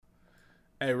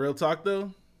Hey, real talk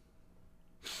though.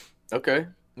 Okay.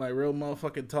 Like real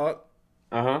motherfucking talk.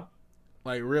 Uh-huh.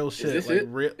 Like real shit. Is this like it?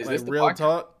 real, Is like this the real podcast?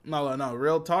 talk. No.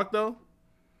 Real talk though.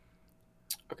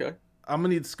 Okay. I'm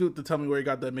gonna need Scoot to tell me where he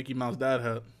got that Mickey Mouse dad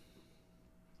hat.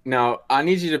 Now, I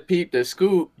need you to peep the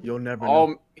Scoop. You'll never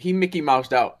know. He Mickey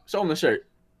Moused out. Show him the shirt.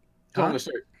 Show him Huh? the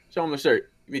shirt. Show him the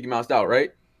shirt. Mickey Moused out,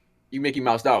 right? You Mickey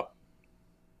Moused out.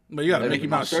 But you got a That Mickey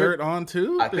Mouse shirt on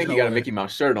too? I think he got a Mickey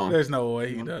Mouse shirt on. There's no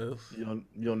way he does.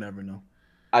 You'll never know.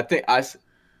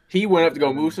 He went up to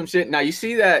go move some shit. Now, you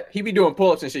see that? He be doing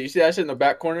pull-ups and shit. You see that shit in the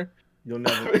back corner? You'll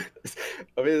never.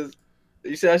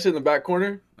 You see that shit in the back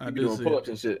corner? I He be do doing see pull-ups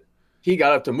and shit. He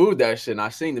got up to move that shit, and I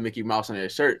seen the Mickey Mouse on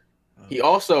his shirt. He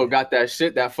also got that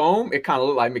shit, that foam. It kind of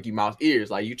looked like Mickey Mouse ears.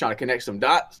 Like you trying to connect some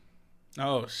dots.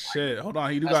 Oh shit! Hold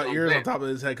on, he do That's got what I'm ears on saying. top of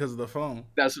his head because of the phone.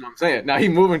 That's what I'm saying. Now he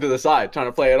moving to the side, trying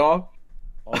to play it off.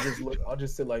 I'll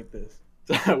just sit like this.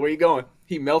 Where you going?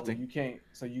 He So melting. you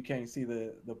can't see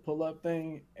the pull up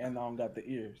thing, and got the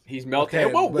ears. He's melting. Okay,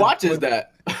 Hey, what but- watch is but-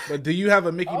 that? But do you have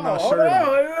a Mickey Mouse hold shirt on?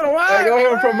 Hey, go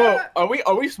ahead and promote.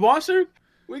 Are we sponsored?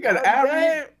 We got an ad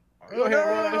read. Go ahead,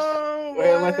 Rush. Go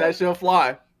ahead and let that shit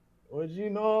fly. What you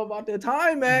know about the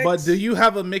Timex? But do you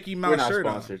have a Mickey We're Mouse not shirt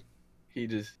sponsored. He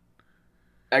just.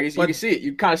 I guess you But- can see it.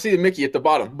 You kind of see the Mickey at the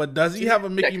bottom. on? But does he have a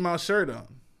Mickey Check it. Mouse shirt on?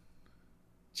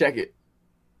 Check it.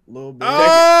 A little bit.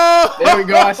 Oh! There we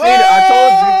go. I seen it.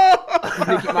 I told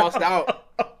you. Mickey Moused out.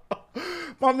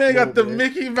 My man got the Little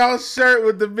bit. Mickey Mouse shirt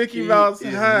with the Mickey He Mouse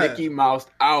is hat. Mickey Moused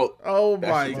out. Oh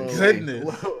That's my insane.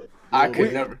 goodness. I Little could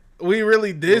bit. never. We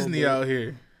really Disney bit. out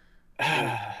here.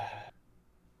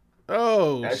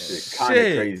 Oh That shit kind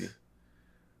of crazy.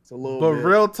 It's a little But bit.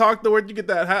 real talk though, where'd you get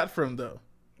that hat from though?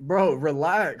 Bro,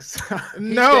 relax.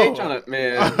 No. Trying to,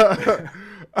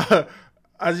 man.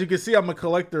 As you can see, I'm a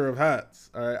collector of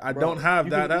hats. All right, I Bro, don't have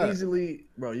you that can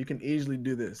hat, you can easily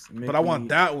do this. but I want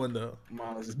that one though.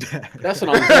 Miles' dad. That's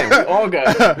what I'm saying. We all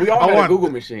got I a want-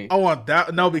 Google machine, I want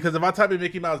that. No, because if I type in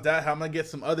Mickey Mouse dad, how am I gonna get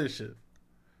some other shit?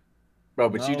 bro.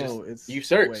 But you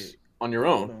search wait, on your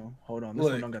own Hold on. This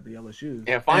Look. one don't got the yellow shoes.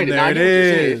 and find And it. Now I there get what it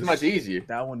you're saying. is. It's much easier.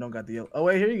 That one don't got the yellow. Oh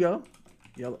wait, here you go.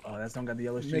 Yellow. Oh, that's don't got the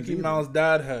yellow shoes. Mickey either. Mouse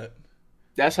dad hat.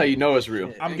 That's how you know it's real.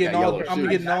 Shit. I'm It getting got all. yellow I'm shoes.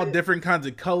 getting all different kinds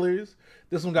of colors.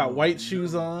 This one got white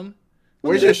shoes on.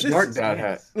 Where's Look your at this. smart dad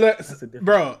hat? Let's- That's a different-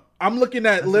 bro, I'm looking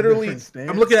at That's a literally. different stance.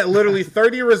 I'm looking at literally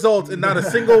 30 results, and not a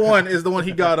single one is the one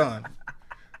he got on.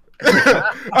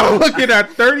 I'm looking at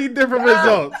 30 different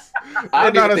results, I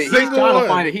and don't not even a think he's single trying to one.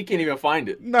 find it. He can't even find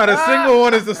it. Not a single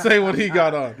one is the same one he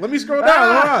got on. Let me scroll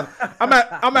down. Hold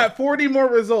on. I'm at 40 more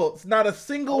results. Not a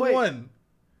single Oh, wait. one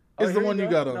Oh, is the here one you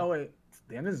got on. No wait.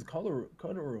 Damn, this is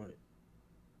corduroy.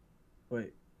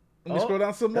 Wait. Let me scroll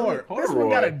down some This more. one- This one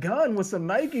got a gun with some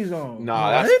Nikes on.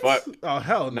 Nah, that's What? fuck. Oh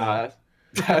hell no. Nah,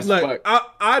 that's Look,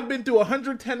 fuck. I've been to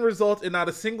 110 results, and not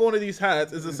a single one of these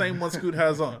hats is the same one Scoot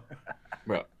has on.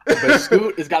 Bro. But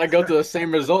Scoot has got to go to the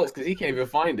same results because he can't even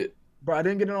find it. Bro, I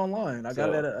didn't get it online. I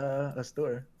got So- it at a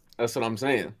store. That's what I'm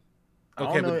saying. I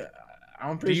Okay, don't know. but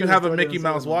I'm do pretty you sure the have a store Mickey doesn't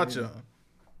sell Mouse them watch either.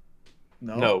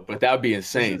 on? No, but that would be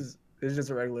insane. It's just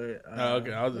a regular. Oh,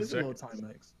 okay, I was just it's a little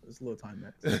Timex. It's a little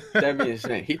Timex. That'd be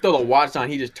insane. He throw the watch on,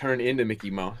 he just turned into Mickey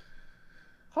Mouse.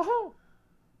 Ho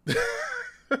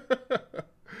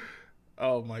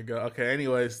Oh my god. Okay,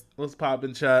 anyways, let's pop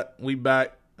in chat. We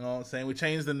back. You know what I'm saying? We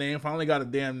changed the name. Finally got a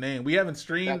damn name. We haven't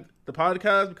streamed the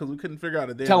podcast because we couldn't figure out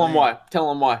a damn Tell him name. why.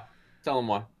 Tell him why. Tell him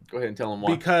why. Go ahead and tell him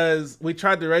why. Because we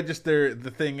tried to register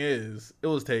the thing is. It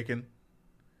was taken.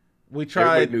 We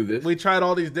Everybody tried knew this. we tried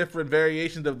all these different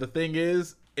variations of the thing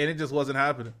is, and it just wasn't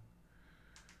happening.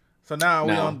 So now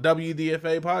we're No. on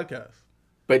WDFA podcast.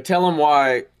 But tell him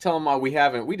why. Tell him why we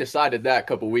haven't. We decided that a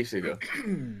couple weeks ago.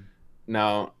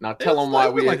 Now tell him why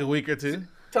It's we been like didn't. a week or two.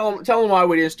 Tell him why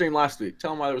we didn't stream last week.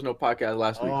 Tell him why there was no podcast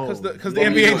last week. Oh. Because the What are you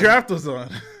NBA doing? draft was on.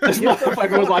 This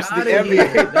motherfucker was watching the Outta here.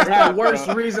 NBA That's draft. the worst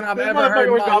bro. reason I've This ever heard motherfucker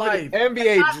in was my watching life. the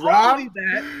NBA Not draft. only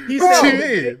that, he What you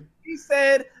said mean? he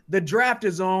said the draft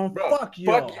is on. Bro, Fuck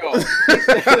y'all. Fuck y'all. He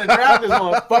said the draft is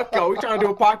on. Fuck y'all. We trying to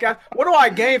do a podcast. What do I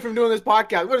gain from doing this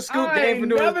podcast? What does Scoot I gain ain't from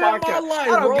doing this never in my podcast? life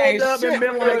I don't gain rolled up shit and been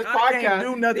from doing like, this I podcast. can't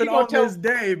do nothing You gonna on tell- this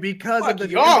day because Fuck of the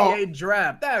y'all. NBA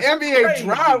draft. That's NBA crazy.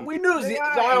 draft. We knew Nigga,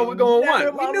 I Zion was ain't going never one.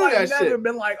 in We my knew life that never shit.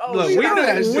 been like, oh, Look, shit, we I knew-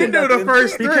 can't we do knew the nothing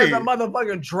first because three. the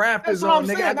motherfucking draft That's is what on, I'm nigga.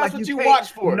 saying. Act That's like what you you can't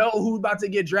watch for. know who's about to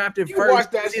get drafted You first.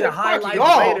 watch that See shit. the Fuck highlights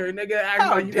y'all. later, nigga. Act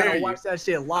How like you dare gotta you. watch that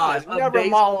shit live. Never updates,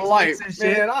 in my life, and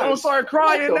shit. man. Don't start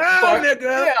crying What the now, fuck? nigga.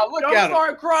 Yeah, look Don't at him.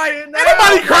 start crying now.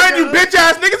 Anybody crying, you nigga. bitch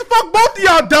ass niggas? Fuck both of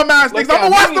y'all dumbass Look niggas. I'm at gonna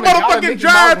watch him. the He even got a motherfucking Mickey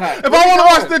drive Mouse hat. if Where I he want to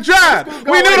watch going? the drive. Let's We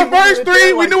go. knew He the moving first his three.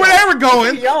 head We like knew where that. they were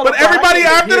going. He yelling But about it. I everybody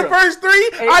can't after hear the him. first three,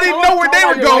 Hey, I didn't tell know where him they all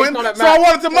were your going. lights on that So I map.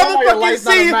 wanted to Tell him all your motherfucking lights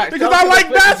on the see map. because Tell I him to like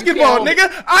flip if you basketball, can't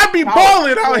nigga. I be How?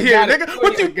 balling out You here, got it. nigga. You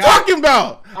What you got it. talking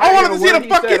about? I I wanted to hear see what the he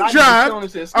said. fucking I just draft. showing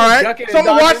us this. All right, Ducking so I'm and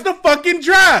gonna watch dodging. the fucking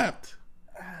draft,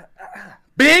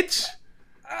 bitch.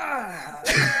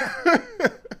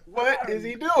 What is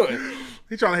he doing?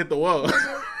 He trying to hit the wall.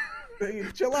 Hey,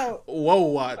 chill out. Whoa,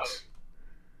 watch.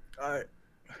 All right.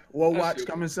 Well, That watch shit-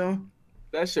 coming soon.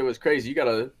 That shit was crazy. You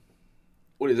gotta.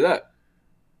 What is that?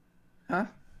 Huh?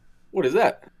 What is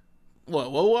that?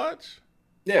 What? Whoa, watch.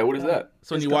 Yeah, what is that?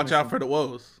 So It's you watch coming out soon. for the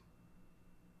woes.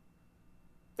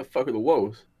 The fuck are the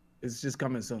woes? It's just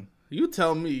coming soon. You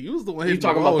tell me. You was the one. You hitting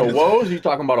talking about the woes? Or you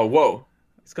talking about a woe?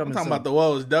 It's I'm coming talking soon. about the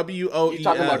woes. WOES. You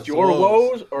talking about your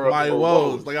woes or my or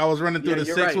woes? Like I was running through Yeah, the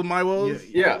you're six right. with my woes.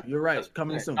 Yeah. You're right.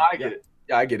 Coming soon. I get it.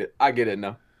 Yeah, I get it. I get it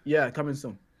now. Yeah, coming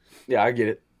soon. Yeah, I get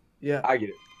it. Yeah. I get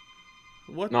it.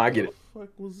 What? No, I get it. What the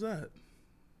fuck was that?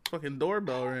 Fucking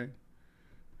doorbell ring.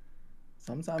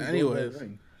 Sometimes. Anyways.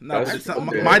 ring. No, but That's it's not, what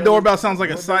my, they're- my doorbell sounds like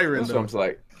a siren That's what though. I'm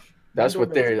like. That's what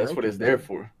doorbell's they're. That's what broken, it's there bro.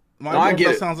 for. My No, I doorbell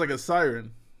get it. sounds like a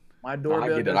siren. My doorbell. I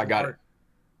get it. I doesn't got work.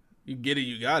 You get it,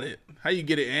 you got it. How you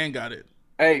get it and got it?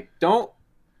 Hey, don't.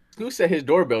 Who said his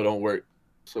doorbell don't work?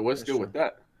 So what's That's good true. with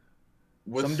that?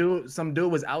 What's, Some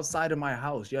dude was outside of my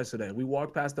house yesterday. We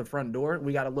walked past the front door.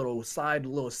 We got a little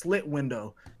slit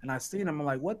window, and I seen him. I'm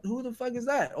like, what? Who the fuck is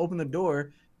that? Open the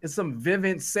door. It's some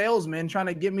Vivint salesman trying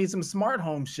to get me some smart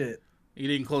home shit. You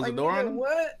didn't close Like, the door nigga, on him?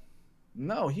 what?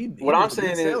 No, he What I'm was a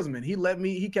good saying is- salesman.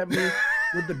 He kept me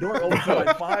with the door open for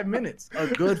like 5 minutes. A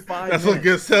good 5 That's minutes. what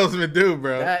good salesmen do,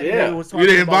 bro. That Yeah. nigga was You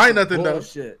didn't talking buy about some nothing, though.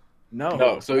 bullshit. No,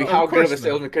 no. So Of how good course of a not.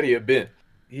 salesman could he have been?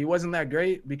 he wasn't that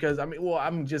great because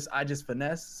I just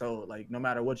finesse. So like, no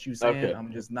matter what you saying, Okay.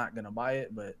 I'm just not gonna buy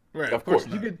it. But Right, Of course.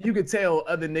 not. you could tell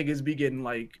other niggas be getting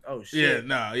like, oh Yeah, shit.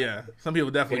 no, yeah. Some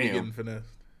people definitely be Damn. getting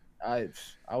finessed. I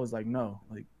was like, no.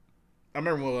 Like, I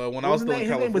remember when I what was was still in his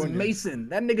name was California. Mason.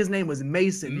 That nigga's name was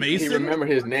Mason. Mason? He remembered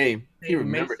his name. He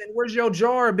remembered. Mason. Where's your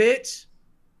jar, bitch?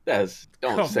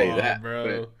 Don't Come say on, that,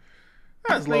 bro.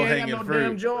 That's Nigga low ain't got hanging no fruit.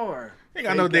 damn jar. You ain't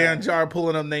got no Fake damn ass. jar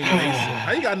pulling up name Mason.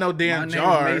 How you got no My damn name's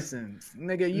jar? Mason.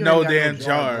 Nigga, you No ain't got damn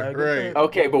jar, bro. Get right. the-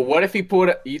 Okay, but what if he pulled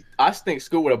it? I think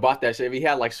Scoot would have bought that shit if he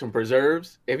had like some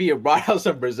preserves. If he had brought out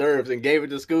some preserves and gave it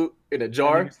to Scoot in a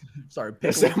jar Sorry, and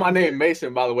pickle. said, "My name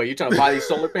Mason, by the way. You trying to buy these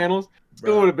solar panels?" Scoot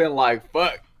Bro. would have been like,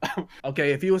 "Fuck."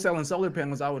 Okay, if he was selling solar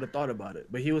panels, I would have thought about it.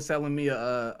 But he was selling me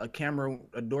a camera,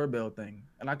 a doorbell thing,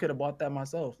 and I could have bought that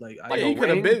myself. Like, Like Yeah, a he could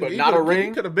have ring, been, but he not a coulda- He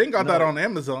ring? could have been got that No. on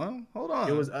Amazon. Hold on.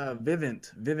 it was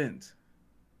Vivint.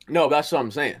 No, that's what I'm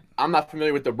saying. I'm not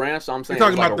familiar with the brand, so I'm You're saying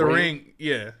talking it's like about a the ring.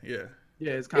 Yeah, yeah.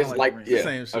 Yeah, it's kind It's of like- like, yeah.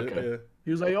 Same shit. okay. Yeah.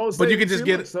 He was like, oh, But you say- could just see,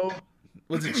 get look, it- So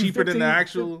Was it cheaper than the 15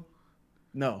 actual?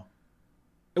 no,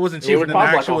 It wasn't It cheaper was than the probably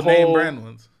like a actual name whole- brand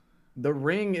ones. the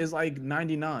ring is like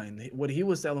 99. What he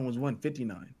was selling was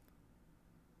 159,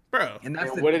 Bro. and that's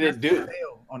And the, what did it that's the do?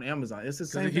 sale on Amazon. It's the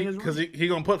same thing as Because he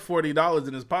gonna put $40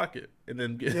 in his pocket and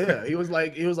then get yeah, he was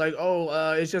like,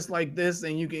 oh, it's just like this,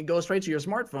 and you can go straight to your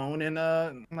smartphone. And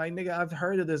I'm like, nigga, I've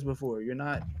heard of this before. You're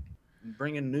not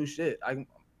bringing new shit. I'm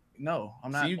not.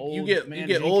 So you old get man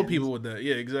old Jenkins. people with that.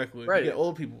 Yeah, exactly. Right. You get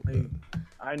old people with Like, that.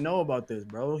 I know about this,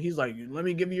 bro. He's like, let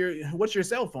me give you what's your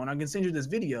cell phone? I can send you this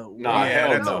video. Nah, Yeah, hell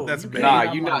that's no. that's you bait. can't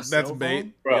get you on my not- cell That's phone.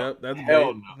 bait. Bro, Yep, that's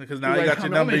hell bait. no. Because now He's you like, got your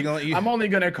I'm number. only- You're gonna eat. I'm only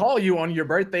gonna call you on your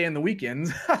birthday and the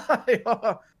weekends. Did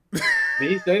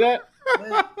he say that?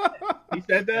 He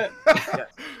said that?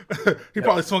 He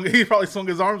probably swung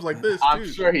his arms like this. I'm too.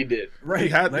 sure he did. Right. He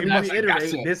had- Let he me must-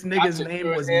 reiterate. Gotcha. This nigga's Gotcha. name Threw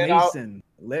was his hand out. Mason.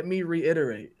 Let me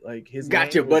reiterate. Like his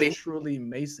Gotcha, name buddy. was truly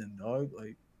Mason, dog.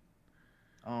 Like,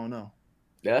 I don't know.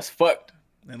 That's fucked.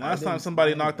 And I last time didn't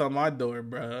somebody buy knocked it. on my door,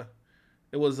 bruh,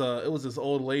 it was this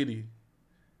old lady,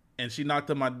 and she knocked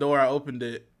on my door. I opened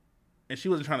it, and she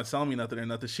wasn't trying to sell me nothing or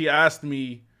nothing. She asked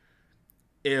me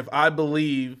if I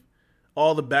believe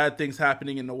all the bad things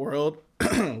happening in the world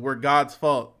were God's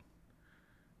fault.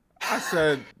 I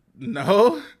said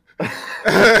no.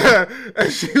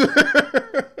 and she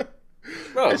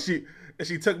Bro, and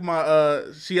she took my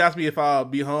she asked me if I'll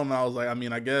be home, and I was like, I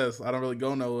mean, I guess I don't really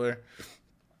go nowhere.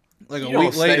 Like you a don't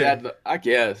week say later, that. I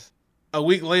guess. a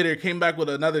week later, came back with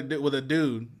with a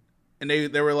dude, and they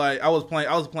were like, I was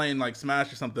playing like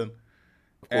Smash or something,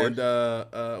 and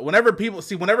whenever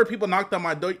people knocked on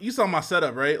my door, you saw my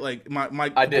setup, right? Like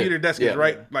my I did, computer desk yeah. is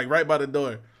right by the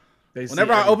door. They see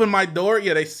Whenever I everything. open my door,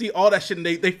 yeah, they see all that shit and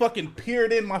they fucking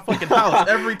peered in my fucking house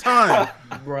every time.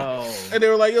 Bro. And they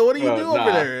were like, yo, what do you Bro, do over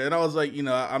nah. there? And I was like,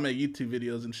 I make YouTube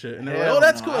videos and shit. And they're like, Hell oh,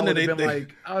 that's no. cool. I And then would have they, been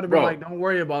like, Bro. don't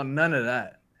worry about none of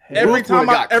that. Hell every Wolf would've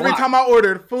got every clocked. time I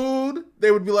ordered food,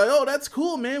 they would be like, oh, that's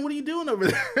cool, man. What are you doing over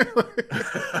there?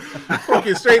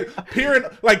 Fucking straight peering,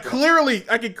 like clearly,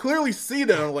 I could clearly see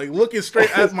them like looking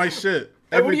straight at my shit.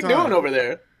 Hey, what are you time. doing over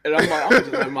there? And I'm like, I'm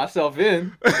just letting myself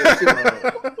in. Oh, you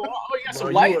got some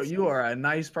Bro, lights. you are a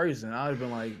nice person. I would have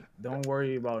been like, don't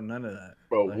worry about none of that.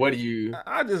 Bro, Like, what do you?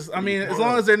 I mean, as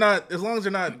long as they're not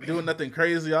doing nothing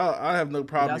crazy, I have no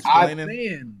problem That's what I'm explaining.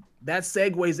 saying. That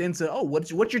segues into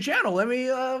what's your channel? Let me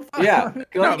Yeah, No, let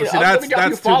but me see, drop you that's a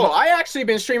too follow. much. I actually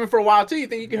been streaming for a while too. You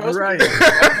think you can host right. me?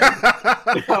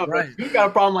 Right. You got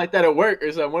a problem like that at work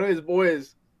or something? One of his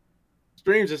boys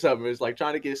streams or something is like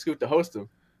trying to get Scoot to host him.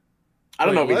 I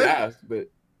don't Wait, know if he what? asked, but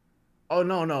Oh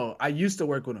no. I used to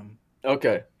work with him.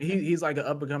 okay. He's like an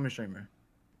up and coming streamer.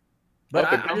 But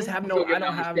Up and I just coming? have Still getting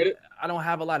I his don't credit?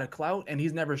 have a lot of clout, and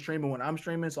he's never streaming when I'm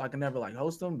streaming, so I can never like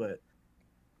host him. But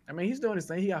I mean, he's doing his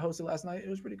thing. He got hosted last night. It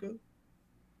was pretty good.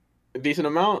 A decent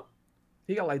amount.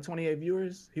 He got like 28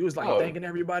 viewers. He was like Oh. thanking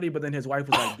everybody, but then his wife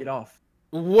was like, "Get off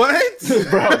What?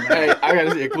 Bro, hey, I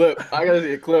gotta see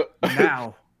a clip.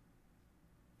 now."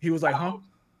 He was like, "Huh?"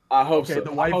 I hope Okay,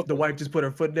 so. the wife just put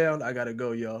her foot down. I gotta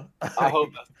go, y'all. I hope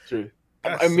that's true.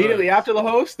 That Immediately sucks. after the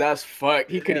host, that's fucked.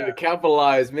 He couldn't Yeah. even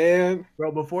capitalize, man.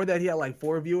 Bro, before that, he had like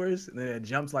 4 viewers, and then it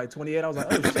jumps like 28. I was like,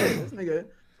 "Oh shit, this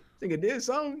nigga did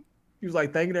something." He was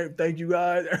like, "Thank you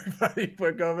guys, everybody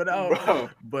for coming out." Bro.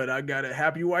 But I got a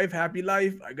happy wife, happy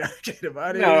life. I gotta get him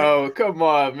out of here. No, come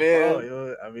on, Oh, man.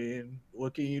 yo, I mean,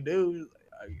 what can you do?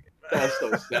 That's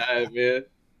so sad, man.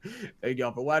 Thank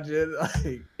y'all for watching.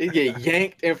 Like, He get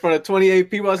yanked in front of 28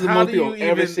 people. That's the How most do people you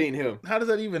ever even- seen him. How does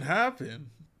that even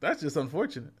happen? That's just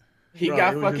unfortunate. He bro,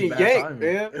 got it was just fucking bad yanked, timing.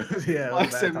 man. Yeah, it I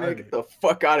was said, bad man, get the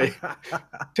fuck out of here.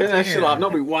 Turn that shit Damn. off.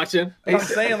 Nobody watching. But I'm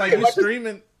saying, like, you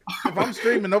streaming. If I'm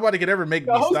streaming, nobody could ever make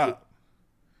me host it. stop.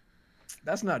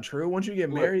 That's not true. Once you get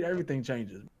Look. married, everything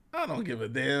changes. I don't give a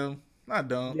damn. I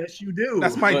don't. Yes, you do.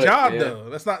 That's my Look, job, yeah.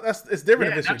 though. It's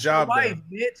different Yeah, if it's your that's job, wife,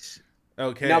 bitch. though.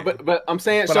 Okay. No, but I'm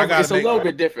saying But I so gotta it's a make- little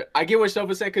bit different. I get what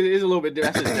Sofa said because it is a little bit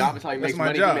different. That's his job. It's how he That's makes my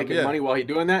money. job, He's making yeah. money while he's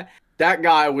doing that. That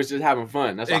guy was just having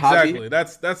fun. That's a exactly. hobby.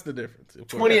 That's the difference.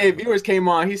 28 viewers came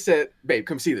on. He said, "Babe,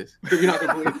 come see this. You're not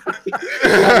gonna believe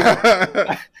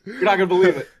it. You're not gonna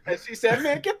believe it." And she said,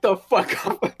 "Man, get the fuck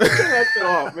off. Turn that shit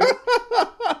off, man."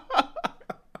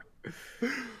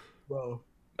 Bro,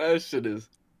 That shit is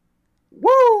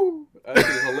woo. That shit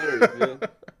is hilarious, man.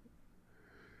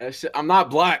 That shit. I'm not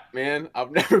black, man.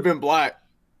 I've never been black.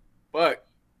 Fuck.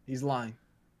 he's lying.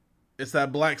 It's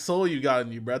that black soul you got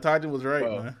in you, bro. Titan was right,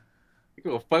 Bro. man. You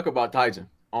give a fuck about Taijin.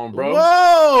 On bro.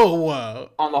 Whoa!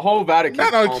 On the whole Vatican.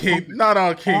 Not on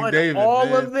King On David, all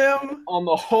man. of them. On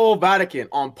the whole Vatican.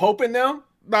 On Pope and them.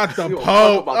 Not the You don't Pope.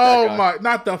 talk about that Oh guy. my!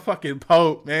 Not the fucking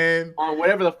Pope, man. On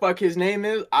whatever the fuck his name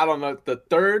is. I don't know. The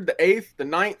 3rd, the 8th, the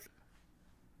 9th.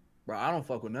 Bro, I don't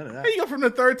fuck with none of that. How you go from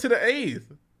the 3rd to the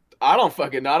 8th? I don't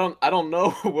fucking know. I don't know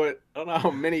what. I don't know how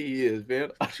many he is, man.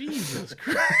 Jesus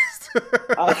Christ!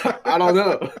 I don't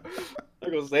know. I'm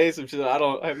gonna say some shit. I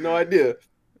have no idea.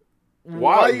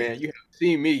 Why, man? You haven't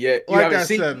seen me yet. You Like haven't I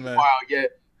seen said, me man. in a while yet.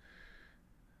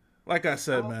 Like I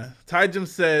said, man. Taijin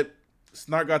said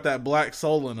Snark got that black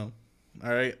soul in him.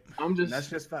 All right. I'm just. That's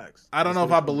just facts. I don't That's know if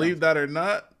what I it comes believe down that or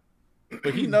not,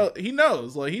 but he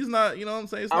knows. Like he's not. You know what I'm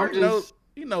saying? Snark just- knows.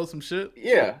 He knows some shit.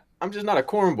 Yeah, I'm just not a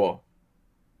cornball. to.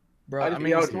 Bro, I I just be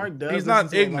mean, out Snark does He's listen not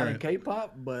to a lot ignorant. of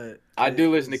K-pop, but I do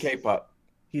listen to it's- K-pop.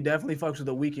 He definitely fucks with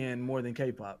The Weeknd more than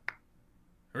K-pop.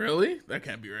 Really? That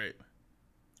can't be right.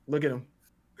 Look at him.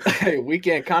 Hey,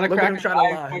 Weekend kind of Look at him cracking.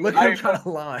 trying to lie. Look at him trying to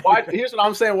lie. Why, here's what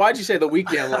I'm saying. Why'd you say the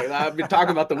Weekend? Like I've been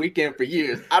talking about the Weekend for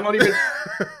years. I don't even.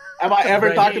 Have I ever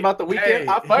Bro, talked he- about the Weekend?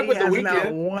 I fuck he with the has not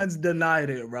Weekend. once denied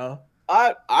it, bro.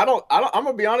 I don't. I'm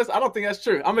gonna be honest. I don't think that's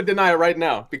true. I'm gonna deny it right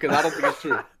now because I don't think it's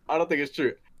true. I don't think it's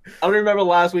true. I don't remember the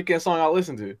last Weekend song I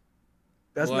listened to.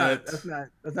 That's What? not. That's not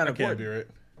That can't important. be right.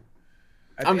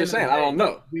 At I'm the just end of saying, the I don't day,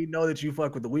 know. We know that you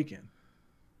fuck with The Weeknd.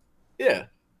 Yeah,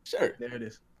 sure. There it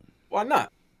is. Why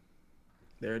not?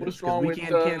 There it What's is. wrong Because with,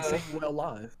 Weeknd can't sing well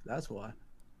live. That's why.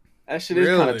 That shit is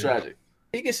kind Really? of tragic.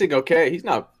 He can sing okay. He's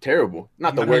not terrible.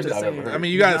 Not the He's worst not I've the ever same. heard. I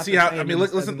mean, you He's got to not see the how. same I mean, in look,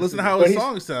 the listen to 70s. how But his he's-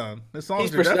 songs sound. His songs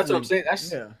He's are that's what definitely. I'm saying.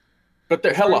 That's Yeah. but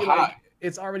they're hella already high. like-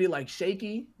 it's already like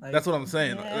shaky. Like, That's what I'm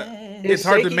saying. Yeah. It's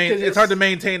hard to shaky 'cause It's hard to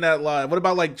maintain that live. What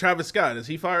about like Travis Scott? Is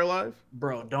he fire live?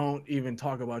 Bro, don't even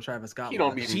talk about Travis Scott. He don't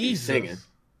live. be Jesus. singing.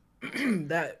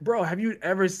 That bro, have you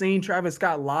ever seen Travis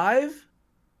Scott live?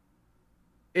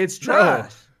 It's No.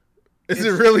 trash. Is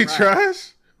it really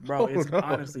trash? Bro, Oh, it's no.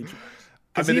 honestly trash.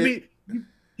 I Because mean,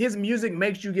 his music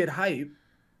makes you get hype,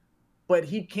 but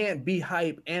he can't be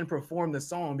hype and perform the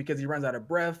song because he runs out of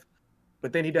breath.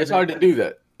 But then he doesn't. It's hard to do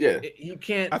that. Yeah. He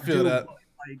can't. I feel do, that.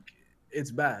 Like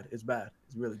it's bad. It's bad.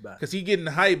 It's really bad. because he getting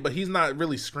hype, but he's not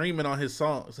really screaming on his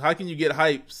songs. How can you get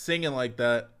hype singing like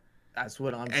that That's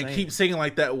what I'm and saying. keep singing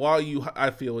like that while you?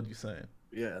 I feel what you're saying.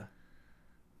 Yeah.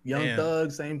 Young Damn.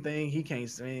 Thug, same thing. He can't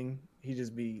sing. He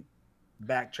just be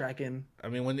backtracking. I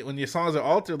mean, when your songs are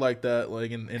altered like that,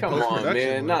 like in Come post on, production,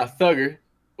 man. Not Thugger.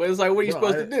 But it's like, what are you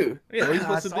Bro, supposed to do? yeah, what are you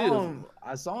supposed to do?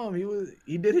 I saw him.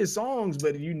 He did his songs,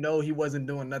 but he wasn't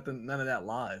doing none of that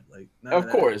live. Like none Of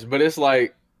that. course, but it's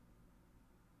like,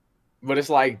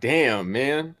 damn,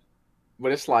 man.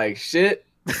 But it's like, shit.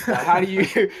 Like, how do you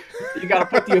got to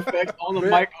put the effects on the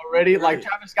mic already? Like Right.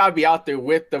 Travis Scott be out there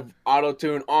with the auto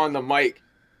tune on the mic,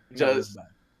 No, it's just bad.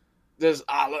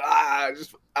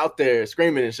 just out there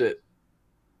screaming and shit.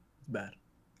 It's bad.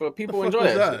 But What the people fuck enjoy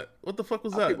was that. that? Shit. What the fuck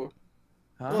was How that? people-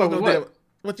 Huh? Well, no what? damn-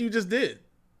 what you just did?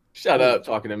 Shut up,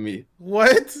 talking to me.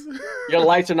 What? Your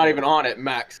lights are not even on at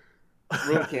max.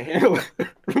 Room can't handle it.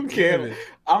 Room can't handle it.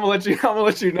 I'm gonna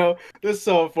let you know. This is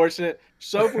so unfortunate.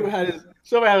 Shofu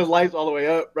had his lights all the way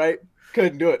up, right?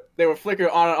 Couldn't do it. They were flickering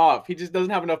on and off. He just doesn't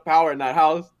have enough power in that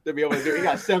house to be able to do it. He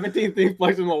got 17 things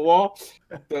plugged in the wall.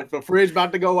 The fridge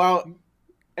about to go out.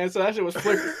 And so that shit was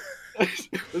flickering.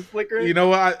 It was flickering. You know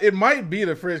what? It might be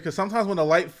the fridge because sometimes when the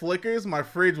light flickers, my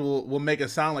fridge will make a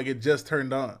sound like it just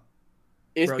turned on.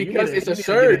 It's Bro, you because need it's to- a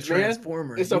you need to get surge, man.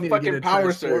 transformer. It's You a need to get fucking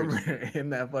power surge. transformer in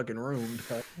that fucking room.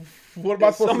 Dog. What am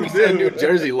I supposed Somebody to said do? New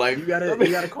Jersey life. You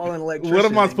gotta call an electrician. What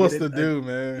am I and supposed get to it- do,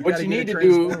 man? What gotta you get need a to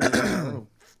do- transformer in that room.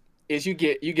 Is you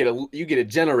get a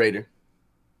generator.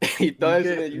 You throw that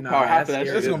shit in, you Nah, power half of that's that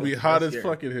scary. It's shit. gonna be hot That's as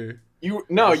scary. fuck in here. You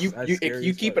That's if scary you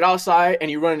as keep fuck. it outside and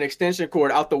you run an extension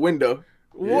cord out the window.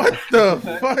 What the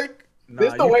fuck?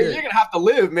 This the way you're gonna have to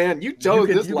live, man. You chose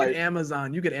this you life. could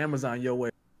Amazon. You could Amazon your way.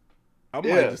 I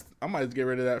Yeah. might just get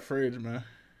rid of that fridge, man.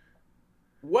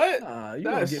 What? You gonna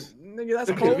That's- get nigga. That's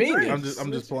that's cold convenient. drinks.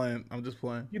 I'm just playing. I'm just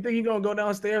playing. You think you gonna go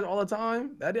downstairs all the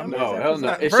time? No, hell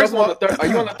no. Is First Shofu of on the third? Are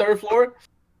you on the third floor?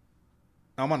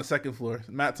 I'm on the second floor.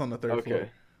 Matt's on the third floor. Okay.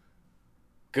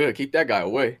 Good. Keep that guy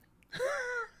away.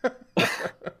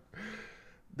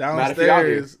 Matt, if you're out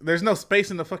here. Downstairs, there's no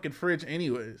space in the fucking fridge,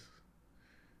 anyways.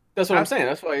 That's what I'm saying.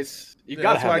 That's why you Yeah,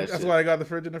 gotta that's have why. that That's shit. why I got the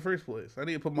fridge in the first place. I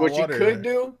need to put my What you water. could in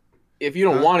there. do, if you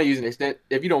don't Huh? want to use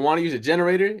if you don't want to use a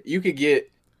generator, you get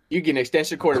an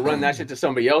extension cord and run that shit to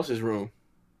somebody else's room,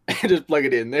 and just plug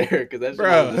it in there because that's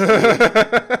bro.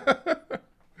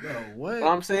 Bro, what?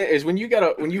 What I'm saying is when you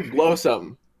blow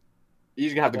something, you're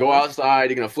just gonna have to go outside.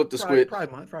 You're gonna flip the switch.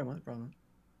 Probably.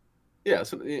 Yeah,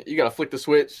 so you gotta flick the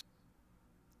switch.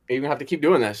 And you're gonna have to keep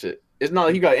doing that shit. It's not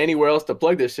like you got anywhere else to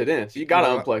plug this shit in, so you gotta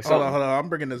unplug something. Hold on. I'm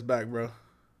bringing this back, bro.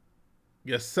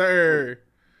 Yes, sir.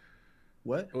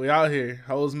 What? We out here.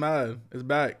 Hoes mad. It's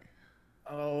back.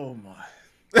 Oh my!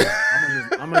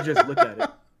 I'm gonna just look at it.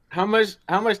 How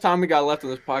much time we got left on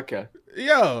this podcast?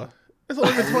 Yo, it's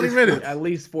only been 20 minutes. At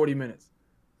least 40 minutes.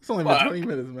 It's only been Fuck. 20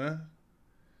 minutes, man.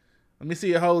 Let me see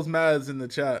your hoes mads in the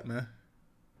chat, man.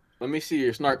 Let me see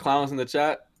your snark clowns in the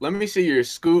chat. Let me see your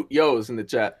scoot yos in the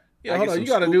chat. Yeah, I hold get on. some You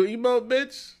got a scoop- new emote,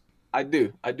 bitch? I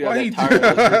do. I Why have you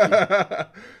that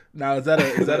tired. Now is that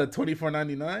a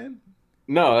 $24.99?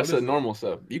 No, that's What a is it? normal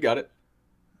sub. You got it.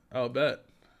 Oh, bet.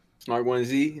 Snark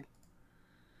 1Z.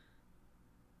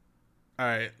 All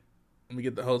right. Let me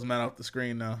get the hose mad off the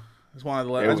screen now. I just wanted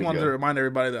There we to go. remind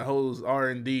everybody that hoes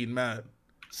are indeed mad.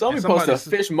 Somebody And posted a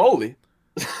somebody- fish moly.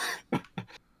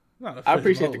 Not a I fish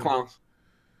appreciate the moly. clowns.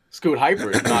 Scoot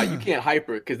hyper. Nah, you can't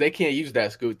hyper because they can't use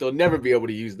that scoot. They'll never be able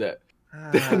to use that.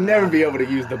 They'll never be able to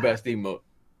use the best emote.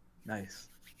 Nice.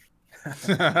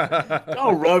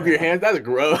 Don't rub your hands. That's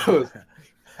gross.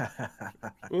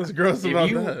 What's gross If about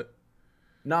you- that?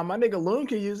 Nah, my nigga Loon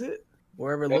can use it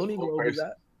wherever That's Looney full Grove is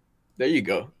person. There you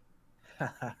go.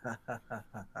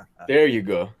 There you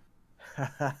go.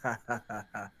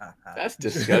 That's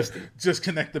disgusting. Just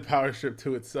connect the power strip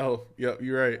to itself. Yep,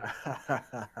 you're right.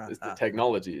 It's the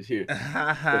technology is here.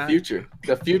 The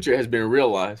the future has been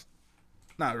realized.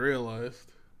 Not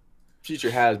realized.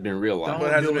 Future has been realized. Don't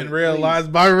But hasn't do been it,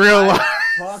 realized by real I life.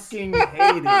 fucking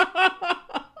hate it.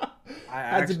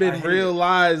 Hasn't been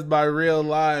realized by real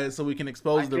lies, so we can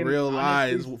expose I the can real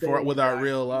lies honestly say with our that-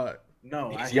 real lie.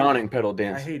 No, He's yawning pedal I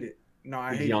dance. hate it. No,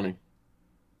 I He's hate it. yawning.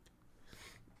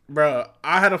 Bro,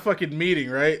 I had a fucking meeting,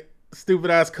 right? Stupid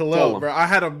ass Tell Khalil, him. bro. I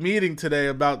had a meeting today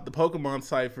about the Pokemon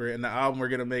cipher and the album we're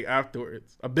gonna make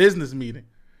afterwards. A business meeting.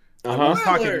 Uh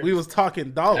huh. We was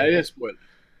talking dollars. That is what.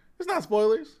 It's not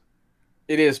spoilers.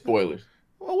 It is spoilers.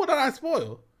 Well, what did I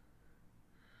spoil?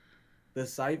 The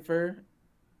Cypher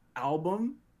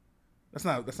album. That's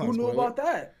not. Who a knew spoiler. about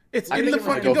that? It's I in the think it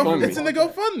was fucking GoFundMe. It's in the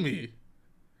GoFundMe.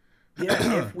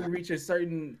 Yeah, if we reach a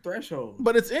certain threshold.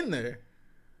 But it's in there.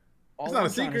 All it's not I'm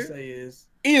a trying to secret. say is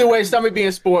Either way, somebody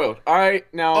being spoiled. All right,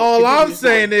 now. All I'm continue.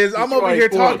 saying is, I'm Since you over already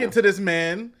here spoiled talking them. to this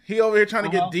man. He over here trying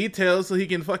to Uh-huh. get details so he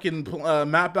can fucking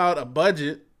map out a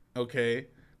budget. Okay. I'm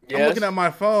Yes. looking at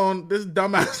my phone. This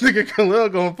dumbass nigga Khalil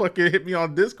gonna fucking hit me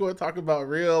on Discord talking about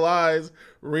realize.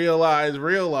 All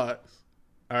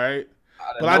right.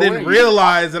 But I didn't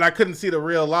realize that I couldn't see the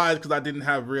real lies because I didn't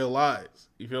have real lies.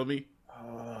 You feel me?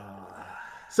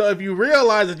 So if you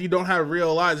realize that you don't have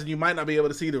real lies, then you might not be able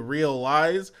to see the real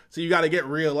lies. So you got to get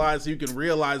real lies so you can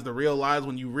realize the real lies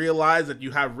when you realize that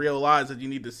you have real lies that you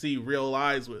need to see real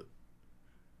lies with.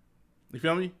 You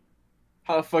feel me?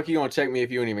 How the fuck you gonna check me if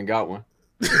you ain't even got one?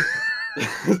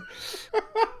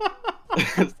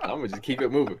 I'm gonna just keep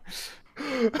it moving.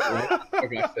 Like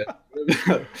I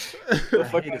said. The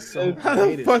fuck hate I it so said? much. How I the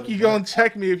hate it fuck so you bad. gonna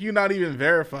check me if you're not even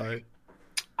verified?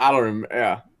 I don't remember.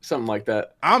 Yeah, something like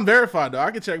that. I'm verified though.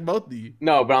 I can check both of you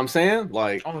No, but I'm saying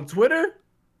like, on Twitter.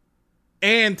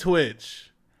 and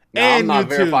Twitch. no, and I'm not YouTube.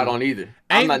 verified on either.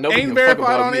 I'm not. Nobody Ain't give a fuck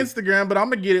verified about on me. Instagram, but I'm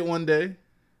gonna get it one day.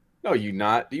 No, you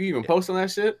not. Do you even post on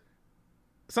that shit?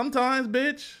 Sometimes,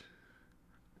 bitch.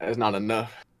 That's not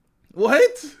enough.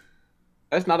 What?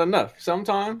 That's not enough.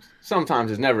 Sometimes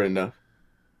it's never enough.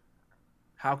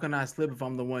 How can I slip if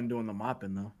I'm the one doing the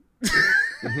mopping though?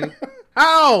 Mhm.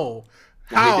 How?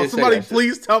 he How? did say Somebody that shit.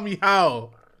 please tell me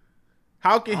how.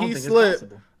 How I can don't he think it's slip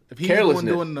possible. if he's the one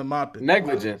Carelessness. doing the mopping?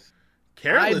 Negligence. I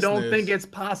Carelessness. don't think it's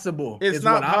possible. It's is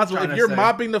not what I'm possible. trying If to you're say.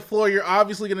 mopping the floor, you're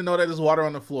obviously gonna know that there's water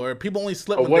on the floor. People only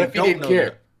slip But when what they if he don't didn't know care?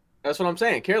 that. That's what I'm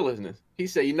saying. Carelessness. He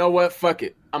said, "You know what? Fuck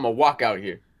it. I'm gonna walk out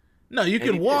here." No, you And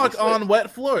can he walk didn't slip. on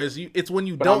wet floors. It's when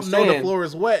you But don't I'm know the saying- floor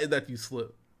is wet that you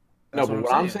slip. No, but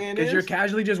what I'm saying because is, you're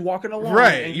casually just walking along.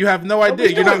 Right. and You have no idea.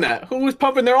 nobody's You're doing not. that. Who was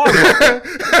pumping their arm?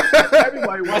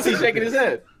 Everybody. Why's he shaking his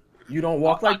head? You don't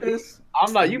walk like this.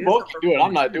 I'm not. You There's both nothing can do it. wrong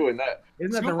I'm not with you. doing that.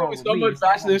 There's Scoop nothing wrong moving with so me. much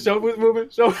faster than Shofu's moving.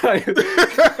 So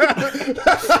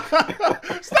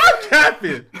Stop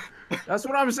capping. That's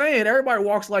what I'm saying. Everybody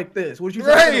walks like this. What you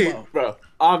Right. talking about? bro,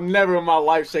 I've never in my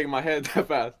life shaken my head that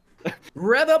fast.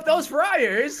 Rev up those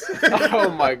fryers. Oh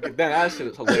my god, that shit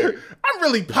is hilarious, I'm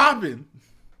really popping.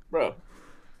 bro.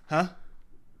 Huh?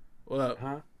 What up?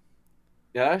 Huh?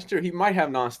 Yeah, that's true. He might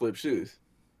have non-slip shoes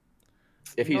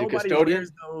if he's Nobody a custodian.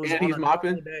 wears those and on he's a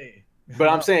mopping. normal day. But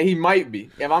I'm saying he might be.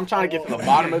 If I'm trying to get to the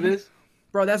bottom of this,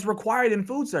 Bro, that's required in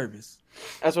food service.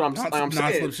 that's what I'm Non-slip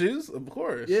saying. shoes? Of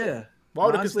course. Yeah. Why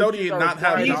would a Non-slip custodian shoes are not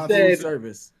have required in He non-slip? said- food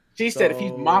service? She said if he's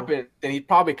So- mopping, then he's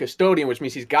probably a custodian, which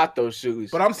means he's got those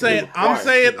shoes. But I'm saying,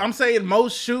 Required. I'm saying,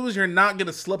 most shoes you're not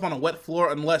gonna slip on a wet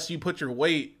floor unless you put your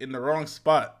weight in the wrong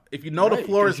spot. If you know the Right,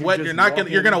 floor 'cause is you wet, just you're not walk gonna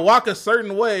you're in- gonna walk a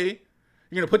certain way.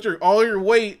 You're gonna put all your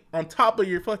weight on top of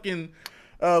your fucking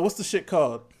what's the shit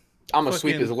called? I'm gonna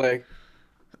sweep fucking- his leg.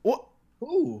 What?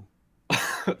 Ooh. I'm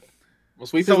gonna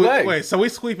sweep So his leg. wait, so we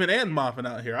sweeping and mopping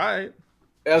out here. All right.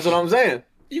 That's what I'm saying.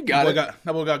 You got it. That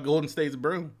boy got Golden State's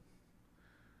broom.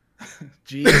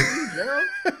 G-Eazy, Gerald?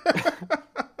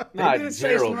 Not They did say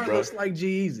Gerald, Smart bro. looks like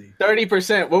G-Eazy.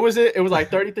 30%. What was it? It was like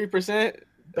 33%.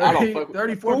 I don't 30, fuck.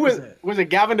 34%. Was it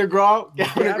Gavin DeGraw?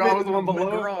 Gavin DeGraw was the one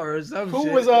below. McGraw or some Who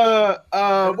shit. was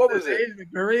what was it? Asian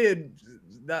Korean.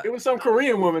 It was some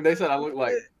Korean woman. They said I looked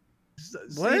like.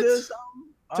 What?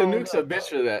 Tanuke's a bitch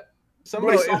for that. Bro,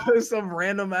 Somebody. saw, it was some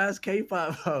random ass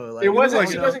K-pop. Bro. Like, it wasn't.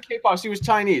 like She a- wasn't K-pop. She was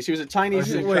Chinese. She was a Chinese.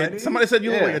 Oh, she was chick. Wait, Chinese? somebody said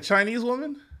you look Yeah. like a Chinese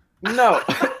woman? No.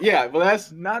 Yeah, well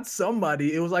that's Not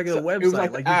somebody. It was like a So- it website. was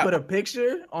like, like you the app. put a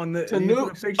picture on the. Tanuke. you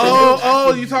put a picture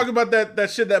Oh, of you talking about that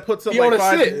shit that puts up Fiona like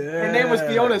 5. Sit. Her name was Yeah.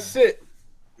 Fiona Sit.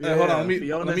 Hey, hold on, let me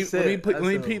Fiona let me Sit. let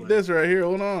me That's peep a- this right here.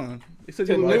 Hold on. He said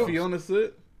you look like Tanuke. Fiona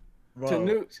Sit. Bro,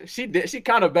 Tanuke. She did. She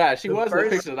kind of bad. She The was in the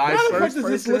first- picture that I How the saw. fuck first does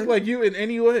this person- look like you in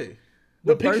any way?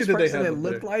 the What picture first did they person have? it up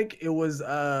looked there? like it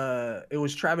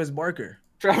was Travis Barker.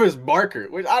 Travis Barker.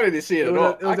 Which I didn't see it It at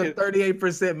all. was a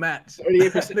 38% match.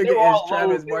 38%. Nigga They were all is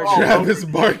Travis low. They were Barker. all low. Travis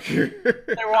Barker.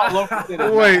 They were all low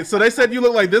percentage. Wait, so they said you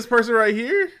look like this person right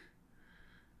here?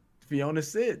 Fiona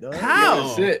Sid, dog. How?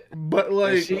 Fiona Sit. But And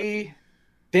like, she.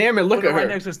 Damn it! Look Put it at right her.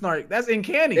 next to Snark. That's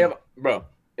uncanny.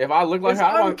 If I look like It's her,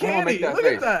 I want to uncanny. make that Look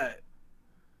face. at that.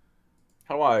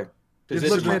 How do I Just position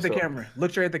look straight at the myself? camera.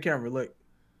 Look straight at the camera. Look.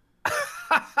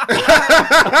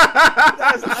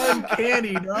 That's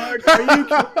uncanny, dog. Are you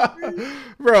kidding me?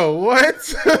 bro, what?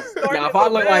 Snark Now, is if I a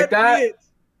look bad like that- bitch.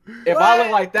 If I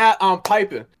look like that, I'm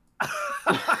piping.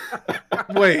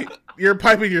 Wait, you're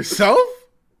piping yourself?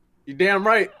 You damn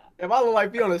right. If I look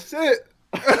like Fiona Sit,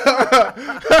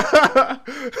 Proud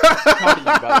of you,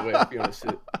 by the way, if you want to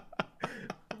sit.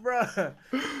 Bruh.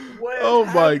 What Oh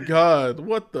my happened? god,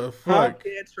 what the I fuck?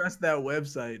 can't trust that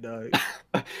website, dog.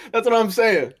 That's what I'm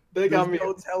saying. They There's got me.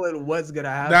 no telling what's gonna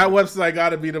happen. That website got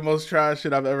to be the most trash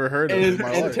shit I've ever heard of in And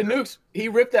my life. Tanooks, he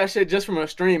ripped that shit just from a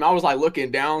stream. I was like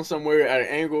looking down somewhere at an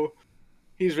angle.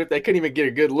 He's ripped. They couldn't even get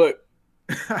a good look.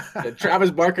 Travis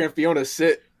Barker and Fiona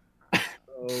sit.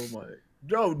 Oh my.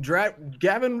 Bro,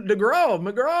 Gavin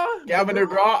McGraw. Gavin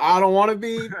DeGraw, I don't want to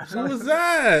be. Who was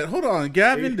that? Hold on,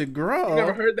 Gavin DeGraw. You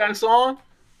never heard that song?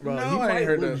 Bro, No, he I ain't might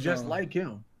heard look that just song. like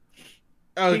him.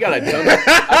 Okay. He got a dumbass.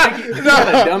 I think he got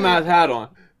a dumbass hat on.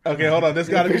 Okay, hold on. This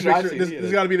The got to be the picture I picture. see,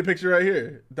 This got to be the picture right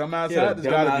here. Dumbass Yeah, hat. This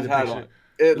got to be the dumbass hat picture. on.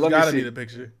 It's Let me got to be see. the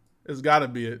picture. It's got to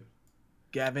be it.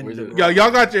 Gavin Where's it? DeGraw. Yo,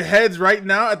 y'all got your heads right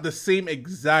now at the same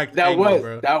exact That angle, was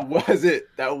bro. That was it.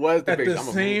 That was the At picture. the I'm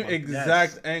gonna same move on.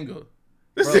 exact angle.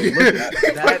 This Bro, nigga- look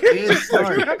at that is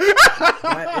snark.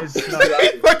 That is snark.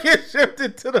 He fucking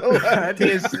shifted to the left. That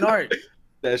is snark.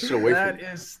 That shit away from That me.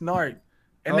 is snark.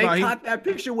 And Hold they on, he- caught that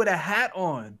picture with a hat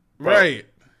on. Right.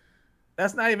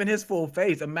 That's not even his full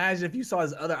face. Imagine if you saw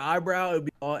his other eyebrow, it'd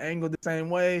be all angled the same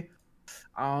way.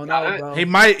 I don't know, Nah, bro. He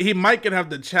might could have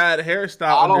the Chad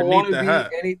hairstyle I don't want underneath to the be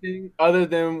hat. anything other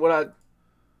than what I.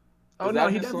 Oh Is no, that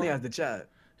he his definitely song? has the chat.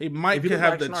 He might If he could look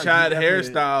have like the Snark, Chad he definitely-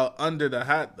 hairstyle under the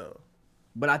hat though.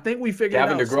 But I think we figured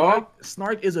Gavin it out. DeGraw?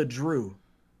 Snark is a Drew.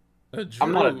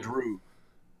 I'm not a Drew.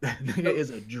 That nigga is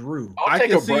a Drew. I'll I take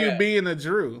can a see you Brad. being a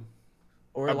Drew.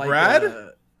 Or A like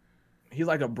Brad? he's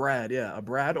like a Brad, yeah. A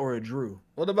Brad or a Drew.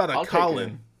 What about a I'll take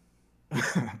Colin?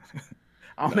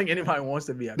 I don't think anybody wants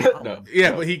to be a No. Colin.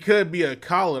 Yeah, No. but he could be a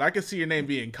Colin. I can see your name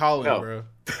being Colin, No. bro.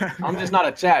 I'm just not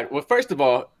a Chad. Well, first of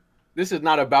all, this is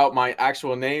not about my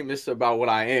actual name. This is about what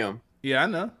I am. Yeah, I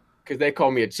know. Because they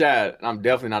call me a Chad, and I'm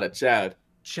definitely not a Chad.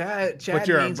 Chad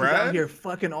you're a means he's out Brad? here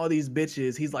fucking all these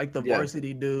bitches. He's like the Yeah.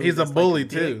 varsity dude. He's a that's like bully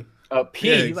dick. too. A P.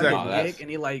 Yeah, He's exactly. like No, a that's- dick, and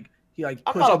he like I'm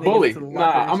pushes not a niggas bully. into the locker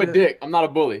Nah, and I'm a shit. dick. I'm not a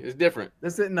bully. It's different.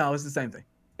 That's it. No, it's the same thing.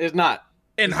 It's not.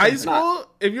 In high It's not.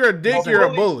 school, if you're a dick, No, you're a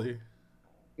bully. bully.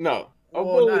 No. A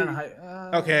Well, bully. not in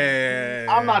high- Okay.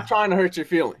 I'm not trying to hurt your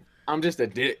feelings. I'm just a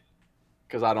dick.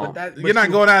 Because I But don't. that, You're not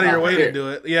going out of your not way fair. to do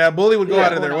it. Yeah, a bully would go Yeah,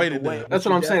 out of their going way out to the do way. it. That's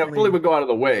what I'm saying. A bully would go out of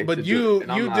the way. But to do you, it,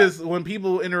 and I'm you not. just when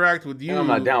people interact with you, I'm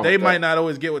not down they with might that. not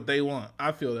always get what they want.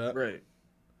 I feel that. right.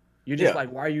 You're just Yeah.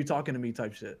 like, why are you talking to me?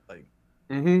 Type shit. Like,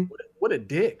 Mm-hmm. what a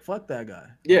dick. Fuck that guy.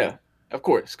 Yeah. Of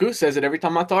course. Scoot says it every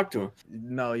time I talk to him.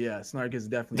 No, yeah, Snark is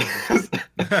definitely.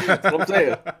 That's what I'm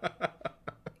saying.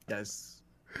 Yes.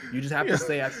 You just have to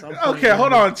say at some point. Okay,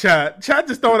 hold on, Chad. Chad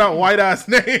just throwing out white ass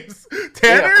names.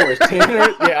 Tanner. Yeah, of course.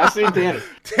 Tanner. Yeah, I seen Tanner.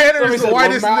 Tanner Somebody is the said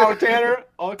whitest. Lamau Tanner.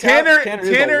 All caps. Tanner, is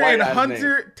a Tanner and white-ass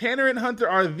Hunter, name. Tanner and Hunter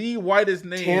are the whitest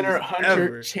names Tanner, Hunter,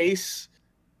 ever. Chase.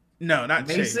 No, not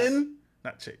Chase. Mason.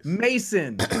 Not Chase.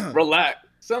 Mason. Relax.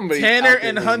 Somebody. Tanner out there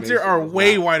and named Hunter Mason are was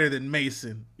way not. whiter than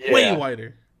Mason. Yeah. Way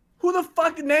whiter. Who the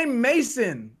fuck named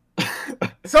Mason?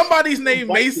 Somebody's named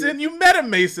White Mason. You met him,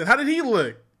 Mason. How did he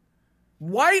look?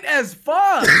 White as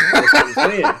fuck. That's what I'm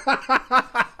saying.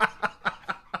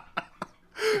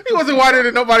 He wasn't whiter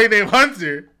than nobody named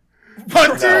Hunter.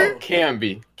 Hunter? No, can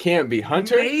be.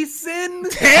 Hunter. Mason.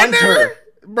 Tanner? Hunter.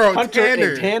 Bro, Hunter Tanner.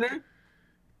 and Tanner.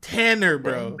 Tanner,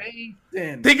 bro.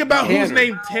 Mason. Think about who's Tanner.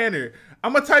 named Tanner.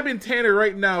 I'm gonna type in Tanner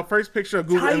right now. First picture of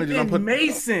Google Type Images. I'm in put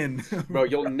Mason. Bro,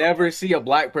 you'll never see a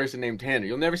black person named Tanner.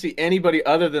 You'll never see anybody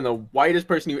other than the whitest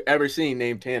person you've ever seen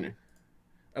named Tanner.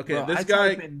 Okay, Bro, I this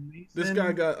guy. type in Mason. This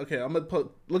guy got. Okay, I'm gonna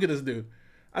put. Look at this dude.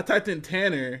 I typed in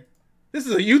Tanner. This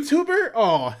is a YouTuber?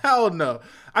 Oh hell no!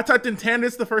 I typed in Tanner.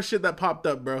 It's the first shit that popped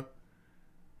up, bro.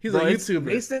 He's Bro, a it's YouTuber.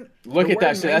 Mason. Look The at that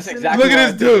word shit. That's Mason- exactly Look what I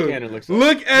at this think dude. Tanner looks like.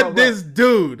 Look at Bro, bro. this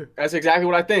dude. That's exactly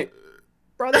what I think.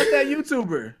 Bro, that's that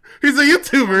YouTuber. He's a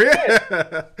YouTuber.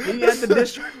 Yeah. He had the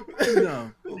district.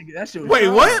 No, nigga, that shit was Wait,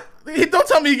 hard. what? Don't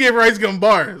tell me he gave Rice Gum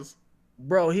bars.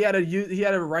 Bro, he had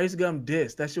a rice gum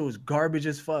disc. That shit was garbage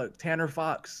as fuck. Tanner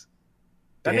Fox.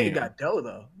 That nigga Damn. got dough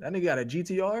though. That nigga got a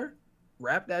GTR.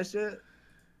 Rap that shit.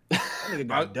 That nigga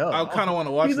got dough. I kind of want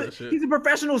to watch he's that a, shit. He's a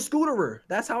professional scooterer.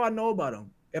 That's how I know about him.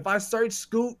 If I search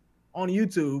Scoot on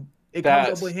YouTube, it comes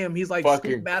That's up with him. He's like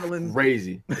fucking Scoot battling.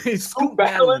 Crazy. He's Scoot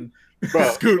battling? battling. Bro,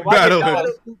 Scoot if I get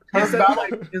battling.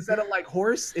 down- Instead of like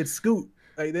horse, it's Scoot.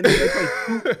 Like then they play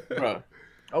Scoot. Bro,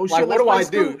 Oh shit, Like, what let's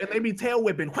do I play do? Scoot. And they be tail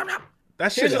whipping.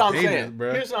 That shit here's is what I'm dangerous, saying.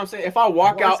 bro. Here's what I'm saying. If I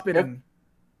walk Bar out, if spinning.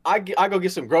 I go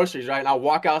get some groceries, right, and I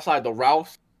walk outside the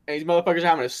Ralph's, and these motherfuckers are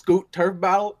having a Scoot turf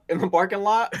battle in the parking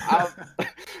lot,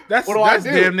 That's what do I that's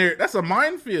do? damn near. That's a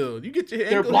minefield. You get your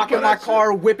they're ankles blocking for my that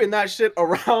car, whipping that shit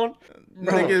around. shit.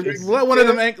 Nigga,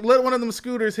 let one of them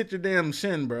scooters hit your damn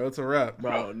shin, bro. It's a wrap.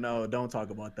 Bro, no, don't talk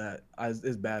about that.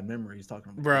 It's bad memories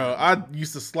talking about Bro, that. I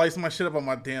used to slice my shit up on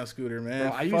my damn scooter, man.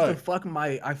 Bro, I used to fuck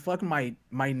my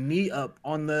knee up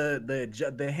on the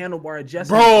handlebar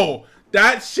adjustment. Bro,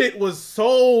 that shit was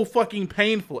so fucking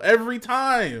painful every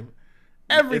time.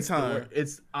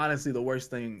 It's honestly the worst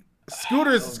thing.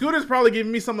 Scooters probably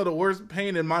giving me some of the worst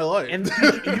pain in my life. And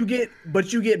you get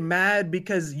mad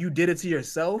because you did it to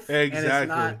yourself. Exactly. And it's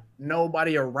not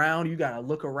nobody around. You gotta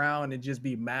look around and just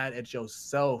be mad at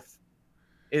yourself.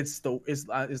 It's the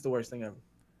worst thing ever.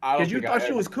 Because you thought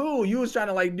you was cool. You was trying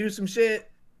to like do some shit.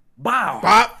 Bow.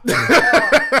 Bop.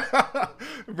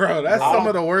 Bro, that's some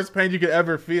of the worst pain you could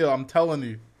ever feel. I'm telling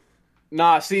you.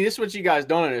 Nah, see, this is what you guys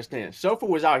don't understand. Sofa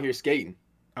was out here skating.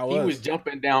 He was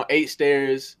jumping down 8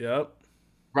 stairs. Yep.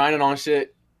 Grinding on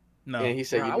shit. No. And he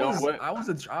said, what?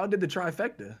 I did the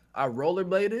trifecta. I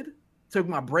rollerbladed, took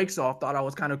my brakes off, thought I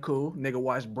was kind of cool. Nigga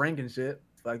watched Brink and shit.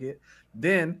 Fuck it.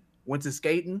 Then went to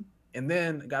skating and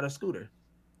then got a scooter.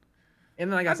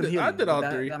 And then I got some healing. I did all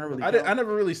three. I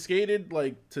never really skated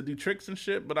like to do tricks and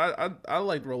shit, but I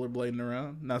liked rollerblading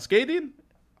around. Now skating,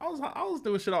 I was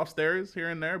doing shit off stairs here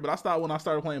and there, but I stopped when I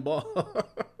started playing ball. That's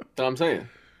what I'm saying.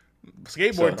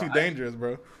 Skateboarding too dangerous,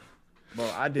 bro. Bro,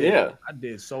 I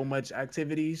did so much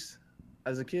activities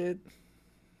as a kid.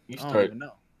 You I don't even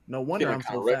know. No wonder I'm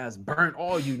so fast. Burnt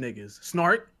all you niggas.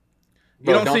 Snark.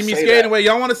 You don't see me skating. Wait,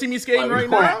 y'all want to see me skating right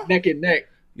now? Neck and neck.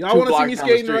 Y'all want to see me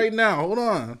skating right now? Hold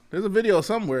on. There's a video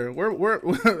somewhere. Where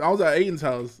I was at Aiden's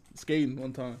house skating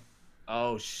one time.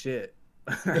 Oh shit.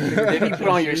 Did he put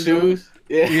on your shoes?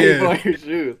 Yeah. He put on your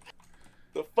shoes.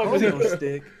 The fuck was he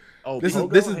stick? Oh, this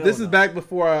is back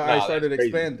before I started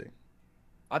expanding.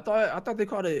 I thought they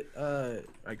called it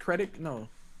like credit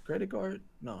card.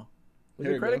 No, was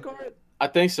it credit card? I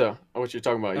think so. I know what you're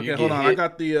talking about. Okay, hold on. I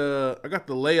got the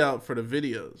layout for the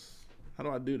videos. How do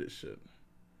I do this shit?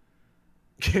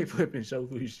 Kickflip and show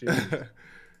who shit.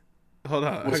 Hold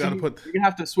on. Well, you're gonna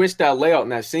have to switch that layout in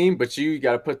that scene, but you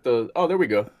gotta put the. Oh, there we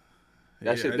go.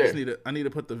 That shit there. I need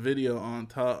to put the video on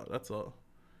top. That's all.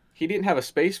 He didn't have a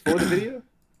space for the video.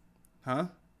 Huh?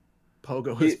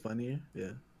 Pogo is funnier.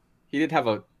 Yeah. He didn't have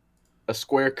a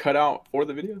square cutout for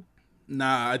the video.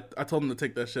 Nah, I told him to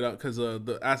take that shit out because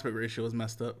the aspect ratio is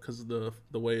messed up because of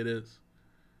the way it is.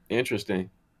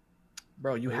 Interesting.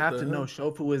 Bro, you have to know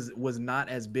Shofu was not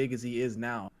as big as he is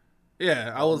now.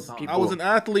 Yeah, I was an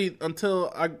athlete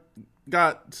until I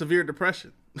got severe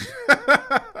depression.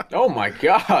 Oh my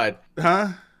god. Huh?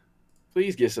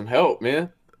 Please get some help,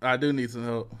 man. I do need some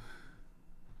help.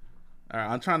 All right,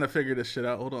 I'm trying to figure this shit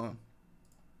out. Hold on.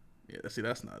 Yeah, see,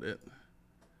 that's not it.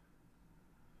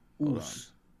 Hold on.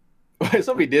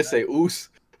 Somebody did say oos.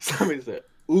 Somebody said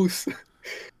oos.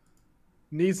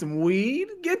 Need some weed?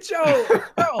 Get your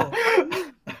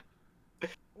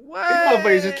What? These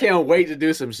motherfuckers just can't wait to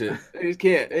do some shit. They just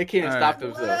can't. They can't stop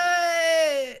themselves.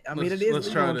 I mean, it is.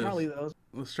 Let's try this.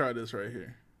 Let's try this right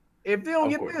here. If they don't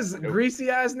get this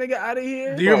greasy ass nigga out of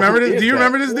here, do you remember this? Do you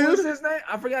remember this dude? What was his name?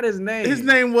 I forgot his name. His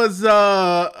name was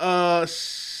fuck.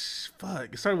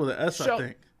 It started with an S, I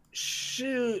think.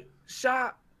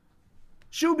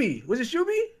 Shuby. Was it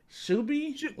Shuby?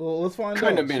 Shuby? Well, let's find out.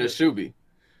 Couldn't have been a Shuby.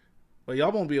 Well,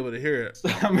 y'all won't be able to hear it.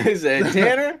 Somebody said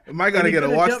Tanner. Might gotta get a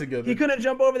watch together. He couldn't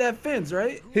jump over that fence,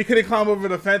 right? He couldn't climb over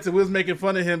the fence, and we was making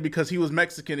fun of him because he was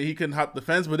Mexican and he couldn't hop the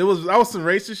fence. But that was some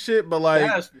racist shit. But like,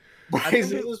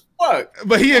 racist as fuck.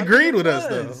 But he agreed with us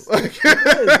though. It was like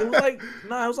it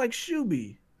was like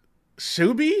Shuby.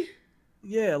 Shuby?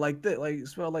 Yeah, like that, like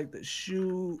spelled like the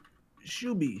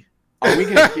Shuby. Are we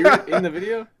gonna hear it in the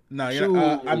video? No,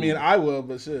 I mean I will,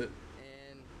 but shit.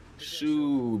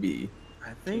 Shuby.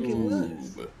 I think it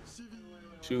was.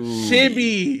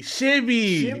 Shibby.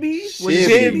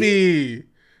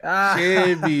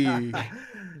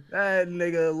 That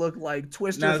nigga looked like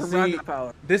Twister from Rocket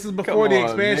Power. This is before the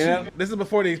expansion. Man. This is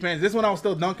before the expansion. This is when I was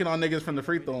still dunking on niggas from the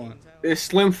free throw line. It's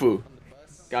slim food.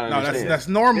 No, that's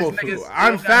normal food.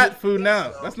 I'm fat food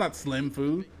now. That's not slim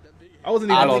food. I wasn't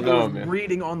even. I don't know, man.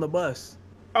 Reading on the bus.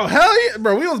 Oh hell yeah,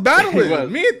 bro! We was battling.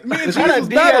 Me and Cheese was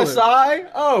battling. DSi?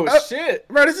 Oh shit,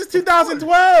 bro! This is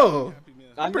 2012.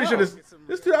 I'm pretty sure this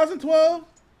 2012.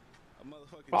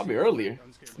 Probably earlier.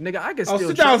 Nigga, I can still.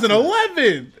 Oh,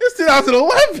 2011. It's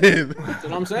 2011. That's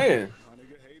what I'm saying.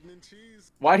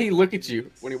 Why'd he look at you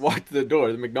when he walked to the door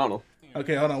of the McDonald's?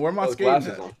 Okay, hold on. Where my skates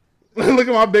at? Look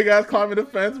at my big ass climbing the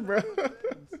fence, bro.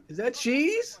 Is that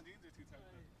Cheese?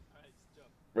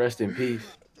 Rest in peace.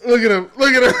 Look at him.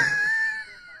 Look at him.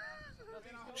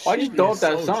 Why'd you throw up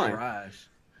that sign? Trash.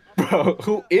 Bro,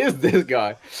 who is this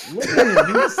guy? Look at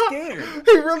him. He's scared.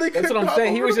 He really. That's could what I'm hop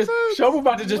saying. He over was the just fence. Shovel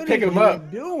about to just What pick are him you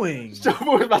up. doing?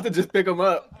 Shovel was about to just pick him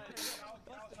up.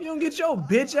 You don't get your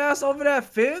bitch ass over that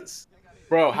fence.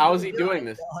 Bro, how is he doing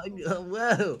this?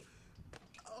 Whoa.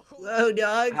 Whoa,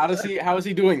 dog. How is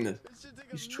he doing this?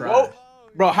 He's trying. Whoa.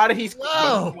 Bro, how did he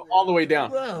Whoa. go all the way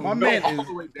down? Whoa. My Go man all is.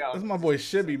 the way down. That's my boy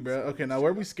Shibby, bro. Okay, now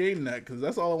where we skating at? Cause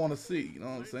that's all I want to see. You know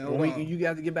what I'm saying? Hold on. You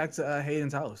got to get back to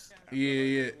Hayden's house.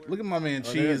 Yeah. Look at my man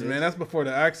there Cheese, it man. is. That's before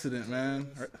the accident, man.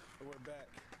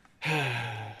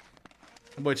 My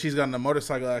boy Cheese got in a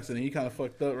motorcycle accident. He kind of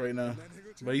fucked up right now,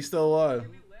 but he's still alive.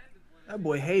 That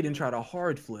boy Hayden tried a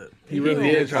hard flip. He really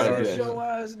did try to hard Sit flip. your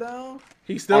ass down.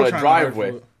 He's still On a trying to hard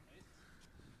driveway. flip.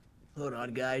 Hold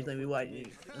on, guys. Let me watch it.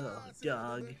 Oh,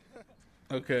 dog.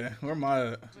 Okay, where am I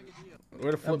at?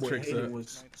 Where the That flip boy tricks Hayden at?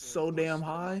 was so damn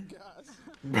high.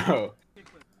 Bro.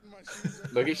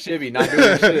 Look at Shibby not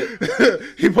doing shit.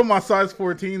 He put my size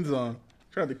 14s on.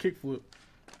 Tried to kick flip.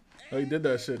 Oh, he did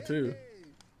that shit too.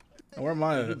 And where am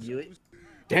I at? Do it.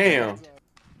 Damn.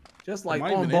 Just like Am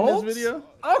I on even in bolts. this video?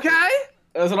 Okay.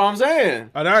 That's what I'm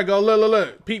saying. Oh, there I go.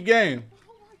 Look. Peep game.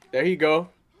 There you go.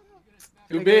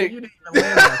 Too Nigga, big. you didn't even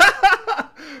land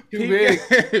that. Too Peep big.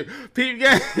 game. Peep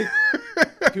game.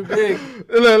 Too big.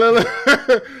 Look.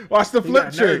 Watch the He flip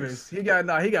got tricks. nervous. He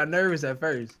got nervous at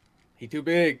first. He too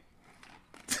big.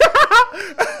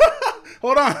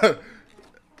 Hold on.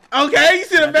 Okay, you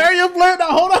see the barrier flip? Now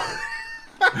hold on.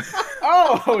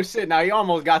 Oh shit! Now he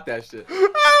almost got that shit.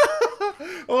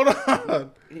 Hold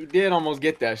on. He did almost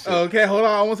get that shit. Okay, hold on.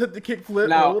 I almost hit the kick flip.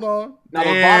 Now- Hold on. now the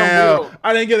Damn. bottom wheel-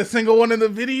 I didn't get a single one in the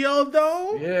video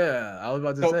though. Yeah, I was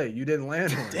about to So- say you didn't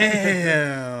land one.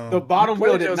 Damn. The bottom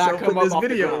wheel Put did not yourself come with up off this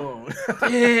the video ground.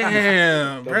 on.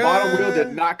 Damn. The bruh. bottom wheel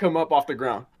did not come up off the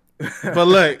ground. But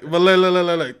look.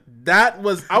 That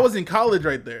was I was in college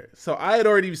right there, so I had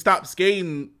already stopped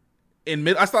skating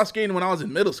I stopped skating when I was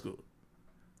in middle school.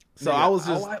 So Nigga, I was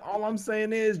just all I'm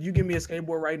saying is, you give me a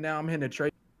skateboard right now, I'm hitting a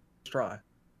trade. Try.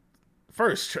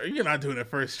 first try. You're not doing it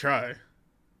first try.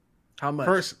 How much?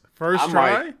 First I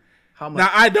try. might. How much?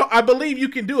 Now I believe you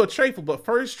can do a trifle, but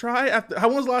first try after.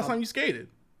 When was the last time you skated?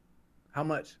 How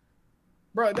much?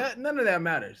 Bro, none of that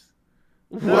matters.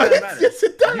 What? that matters. Yes,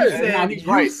 it You does. Yeah, said he's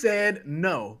right.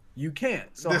 no, you can't.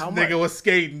 So This how nigga much? was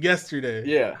skating yesterday.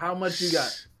 Yeah. How much you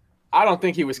got? I don't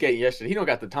think he was skating yesterday. He don't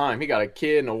got the time. He got a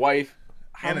kid and a wife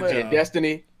How And a much? job. and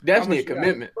Destiny. How Destiny much a you got?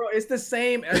 commitment. Bro, it's the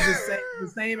same as the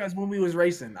same as when we was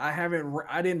racing. I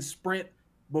didn't sprint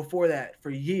before that for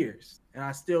years, and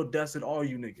I still dusted all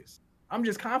you niggas. I'm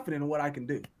just confident in what I can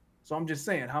do. So I'm just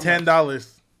saying, how much?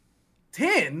 $10,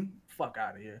 10? Fuck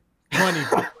out of here.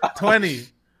 20.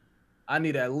 I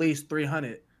need at least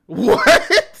 300.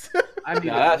 What? I need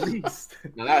Now at that's- least.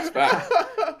 Now that's fact.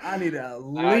 I need at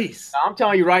least. Now, I'm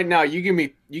telling you right now, you give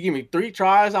me 3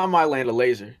 tries, I might land a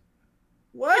laser.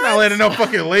 What? You're not letting no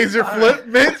fucking laser flip,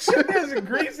 bitch. There's a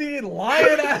greasy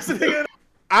lion ass nigga.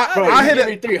 Bro, I you hit give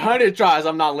me it 300 tries,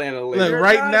 I'm not landing a laser. Look, You're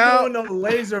right not now- doing no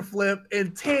laser flip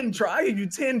in 10 tries. I give you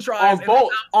 10 tries.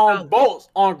 on bolts,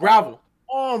 on gravel,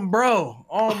 On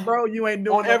bro, you ain't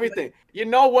doing on no everything. You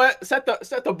know what? Set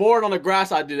the board on the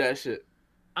grass. I do that shit.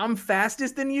 I'm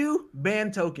fastest than you.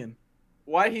 Ban token.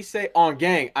 Why did he say on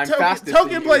gang? I'm fastest. than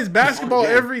Token you. plays basketball On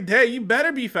gang. every day. You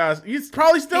better be fast. He's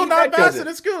probably still He not does faster it.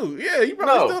 than school. Yeah, you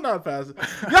probably No. still not faster.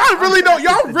 Y'all really don't.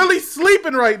 Y'all really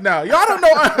sleeping right now. Y'all don't know.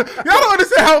 Y'all don't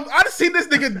understand how I just seen this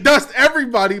nigga dust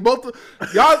everybody.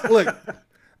 Y'all look.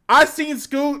 I seen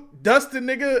Scoot dust the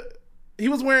nigga. He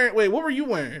was wearing. Wait, what were you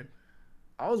wearing?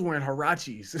 I was wearing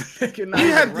Harachis.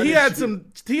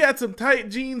 He had some tight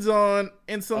jeans on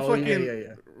and some fucking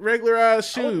regular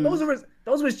ass shoes.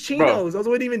 Those was chinos. Those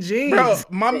weren't even jeans. Bro,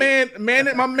 my man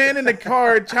in the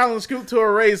car challenged Scoot to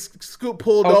a race. Scoot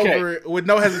pulled Okay. over with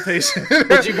no hesitation.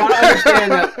 But you gotta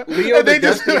understand that Leo And the they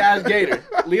just- dusty ass gator.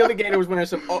 Leo the gator was wearing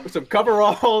some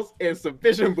coveralls and some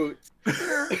fishing boots.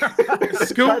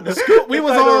 Scoot, we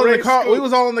was all in the car. We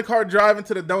was all in the car driving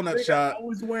to the donut I shop.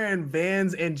 was wearing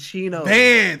Vans and chinos.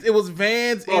 Vans. It was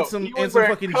Vans Bro, and some he was fucking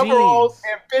wearing jeans. coveralls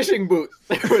and fishing boots.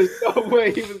 There was no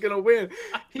way he was gonna win.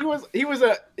 He was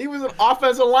an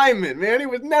offensive lineman, man. He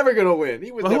was never gonna win.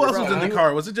 He was. But who never else was gonna in the win.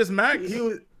 car? Was it just Max? He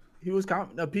was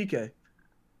a PK.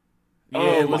 Yeah,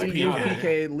 it was my He was God. PK.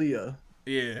 PK Leah.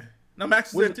 Yeah. No,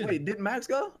 Max was there too. Wait, didn't Max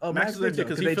go? Oh, Max Max was there did too, go,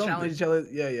 'cause 'cause he they filmed challenged it. each other.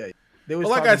 Yeah. They was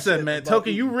Well, like I talking said, shit man, about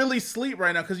Toki, you eating. really sleep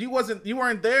right now because you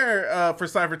weren't there for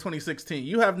Cypher 2016.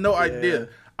 You have no idea. Yeah.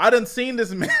 I done seen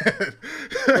this man.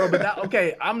 Bro, but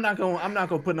okay, I'm not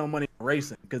gonna put no money in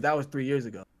racing because that was 3 years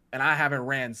ago, and I haven't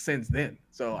ran since then.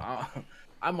 So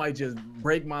I might just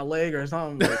break my leg or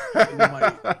something.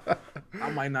 Like, I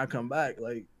might not come back.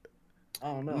 Like I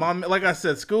don't know. Like I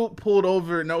said, Scoop pulled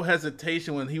over, no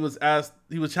hesitation when he was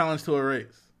challenged to a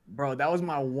race. Bro, that was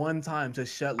my one time to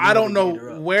shut. I don't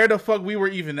know where the fuck we were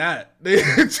even at. They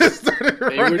just started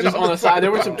They were just on the side.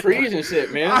 There were some trees and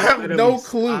shit, man. I have no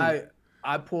clue.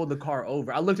 I pulled the car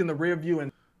over. I looked in the rear view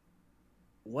and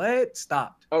what?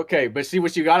 Stopped. Okay, but see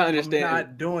what you gotta understand. I'm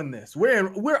not doing this. We're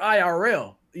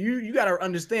IRL. You gotta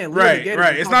understand. Right.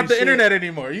 It's not the internet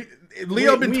anymore.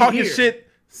 Leo been talking shit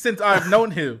since I've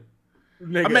known him.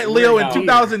 Nigga, I met Leo in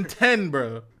 2010,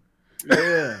 bro.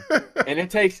 Yeah. and it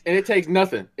takes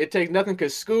nothing. It takes nothing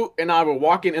because Scoot and I were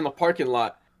walking in the parking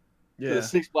lot to the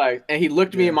Six Flags, and he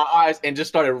looked me in my eyes and just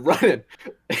started running.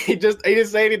 he didn't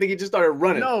say anything. He just started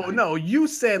running. No. You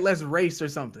said let's race or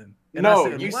something.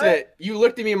 And you said you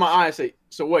looked at me in my eyes and said,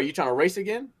 "So what? You trying to race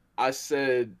again?" I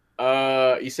said,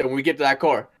 You said when we get to that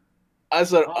car. I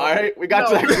said, all right, we got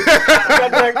to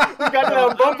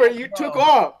that bumper. You took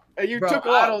off. And you took off.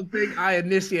 I don't think I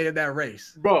initiated that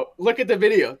race. Bro, look at the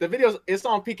video. The video, it's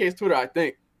on PK's Twitter, I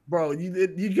think. Bro,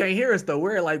 you can't hear us though.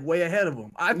 We're like way ahead of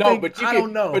them. I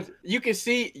don't know. But you can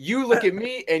see you look at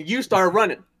me and you start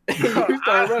running.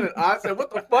 I said,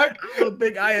 what the fuck? I don't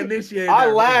think I initiated I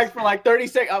lagged for like 30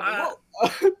 seconds.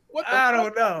 What I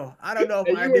don't know. I don't know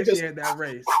if I initiated that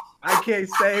race. I can't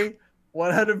say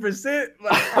 100%.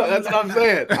 That's what I'm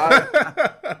saying.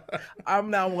 I'm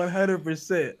not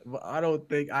 100%, but I don't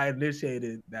think I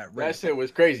initiated that race. That shit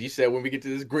was crazy. You said when we get to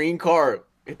this green car,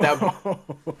 hit that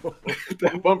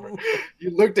bumper. You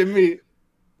looked at me,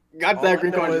 got that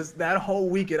green car. That whole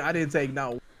weekend, I didn't take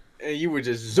no. And you were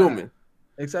just zooming.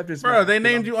 Except it's bro, they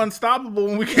named you Unstoppable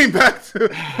when we came back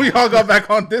we all got back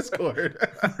on Discord.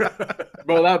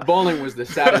 Bro, that bowling was the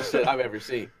saddest shit I've ever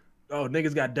seen. Oh,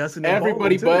 niggas got dusted.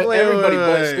 Everybody but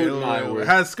Scoot and I were.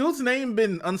 Has Scoot's name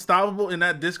been Unstoppable in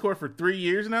that Discord for 3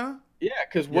 years now? Yeah,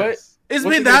 because what? It's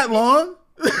been that long?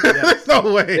 There's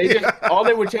no way. All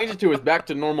they would change it to is back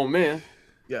to normal man.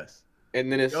 Yes.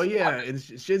 And then it's. Oh, yeah. And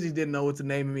Shizzy didn't know what to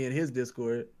name me in his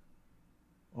Discord.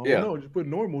 Oh, yeah. No, just put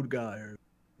normal guy or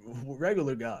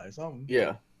regular guy or something.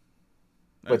 Yeah.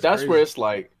 But that's where it's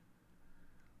like,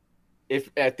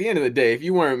 if at the end of the day, if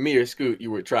you weren't me or Scoot,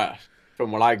 you were trash. From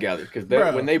what I gathered, because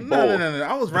when they bowled, no,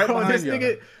 I was right behind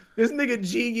you. This nigga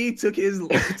GE took his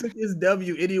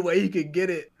W any way he could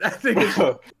get it. I think it's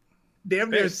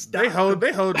damn near stopped.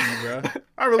 They hold you, bro.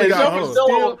 I really got hold.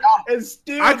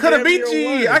 I could have beat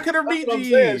GE. I could have beat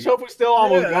GE. Shofu still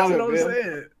almost got it. That's what I'm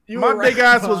saying. My big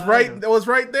ass was right. That was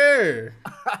right there.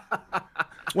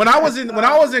 When I was in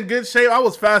good shape, I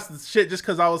was fast as shit just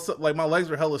because I was like my legs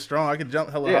were hella strong. I could jump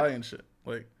hella high and shit.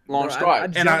 Like long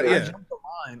stride.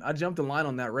 I jumped the line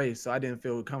on that race, so I didn't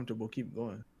feel comfortable keep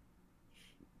going.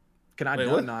 Can I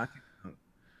jump? No,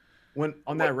 when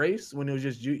on that race when it was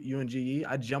just you and GE,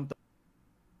 I jumped.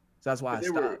 So that's why I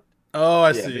stopped. Oh,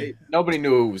 I see. Nobody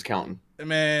knew who was counting.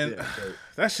 Man,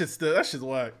 that shit's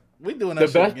whack. We doing that.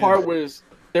 The best part was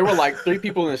there were like 3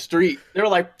 people in the street. There were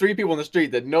like 3 people in the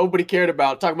street that nobody cared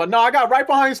about. Talking about, no, I got right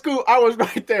behind Scoot. I was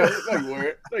right there. No, you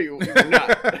weren't. No, you were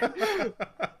not.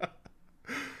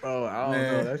 Bro, I don't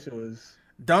know. That shit was.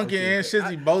 Duncan and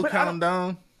Shizzy both count them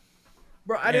down.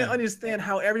 Bro, I didn't understand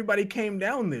how everybody came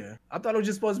down there. I thought it was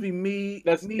just supposed to be me,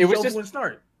 it was just and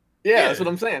Start. Yeah, that's what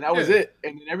I'm saying. That was it.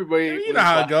 And then everybody. You know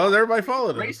how it goes. Everybody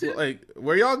followed us. Like,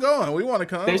 where y'all going? We want to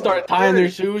come. They started tying their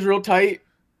shoes real tight.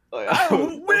 Like,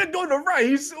 we're going to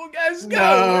race. So guys go.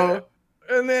 No.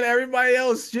 And then everybody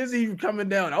else, Shizzy coming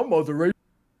down. I'm about to race.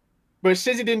 But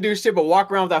Shizzy didn't do shit but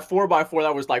walk around with that 4x4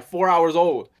 that was like 4 hours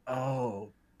old. Oh.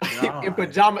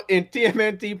 in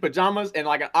TMNT pajamas and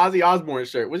like an Ozzy Osbourne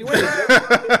shirt. Was he wearing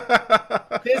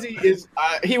Shizzy is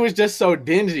he was just so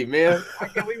dingy, man. I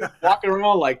can't believe he was walking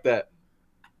around like that.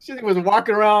 Shizzy was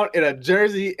walking around in a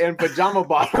jersey and pajama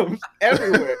bottoms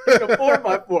everywhere in a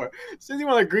 4x4. Shizzy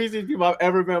one of the greasiest people I've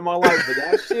ever met in my life, but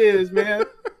that shiz, man.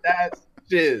 That's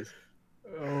shiz.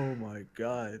 Oh my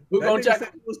god. We're gonna check.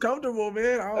 It was comfortable,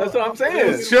 man. That's what I'm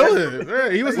saying. He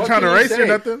chilling. He wasn't trying to race or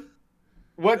nothing.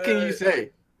 What can you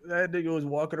say? That nigga was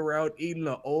walking around eating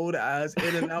an old ass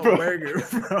In-N-Out burger,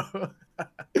 bro.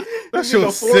 That shit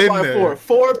was sitting there.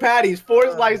 4 patties,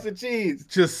 4 slices of cheese.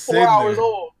 Just 4 hours there.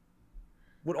 old.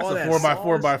 With all that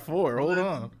 4x4x4. Hold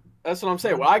on. That's what I'm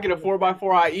saying. When I get a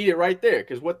 4x4, I eat it right there.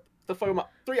 Because what the fuck am I?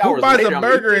 3 hours. Who buys later, a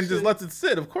burger and just lets it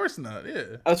sit? Of course not.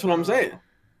 Yeah. That's what I'm saying.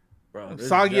 Bro,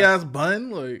 soggy ass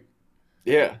bun, like.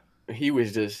 Yeah, he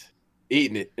was just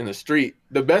eating it in the street.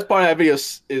 The best part of that video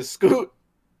is Scoot.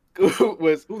 Scoot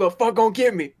was, who the fuck gonna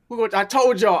get me? I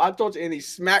told y'all, and he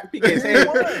smacked PK's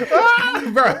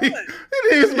hand. Bro, he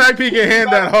didn't smack PK's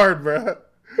hand that hard, bro.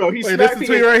 Bro, he Wait, smacked this PK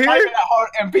tweet right right here? that hard,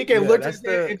 and PK looked at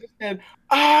him and just said,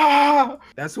 "Ah."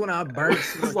 That's when I burnt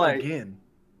Snark like- again.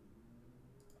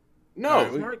 No,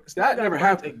 Snark that got never burnt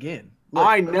happened. again. Look,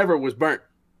 I never was burnt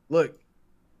look.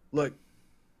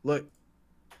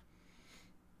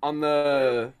 on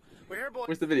the.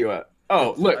 Where's the video at?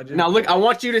 Oh, I look just- now. Look, I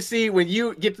want you to see when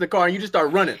you get to the car and you just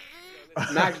start running.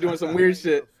 Max doing some weird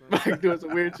shit. Max doing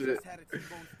some weird shit.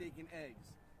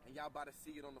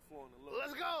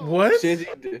 Let's go. What?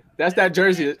 Shinji, that's that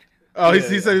jersey. Oh, Yeah,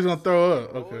 he said he was gonna throw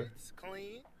up. Okay.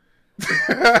 Clean.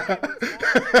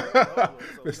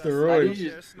 Mr. Roy.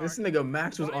 This nigga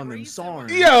Max was on them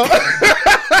songs. Yo.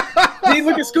 See,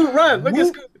 look at Scoot run. Look at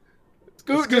Scoot.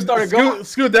 Scoot just started going.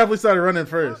 Scoot definitely started running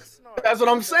first. That's what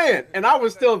I'm saying. And I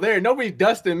was still there. Nobody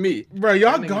dusting me. Bro,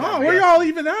 y'all That nigga gone. got Where dusted. y'all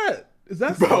even at? Is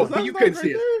that Bro, is that you Snark couldn't right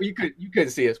see us. there? You couldn't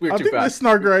see us. We were I too think this fast.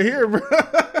 Snark right here, bro.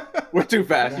 We're too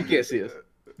fast. You can't see us.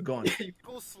 Go on.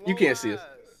 You can't see us.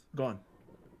 Go on.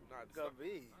 Go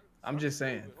B. I'm just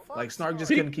saying. Like Snark just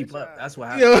couldn't keep up. That's what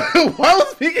happened. Yo, why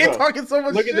was PK Bro, talking so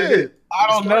much look at shit? this. I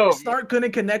don't know. Snark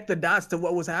couldn't connect the dots to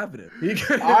what was happening. He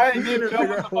couldn't- I he didn't couldn't know figure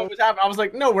what the out fuck was happening. I was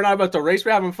like, no, we're not about to race.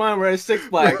 We're having fun. We're at Six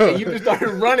Flags. Bro. And you just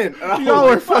started running. And I was Y'all like,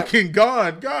 were fucking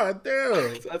gone. God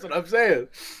damn. That's what I'm saying.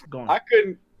 Go on.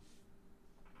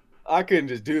 I couldn't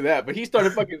just do that. But he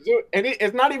started fucking zooming. And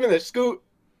it's not even that Scoot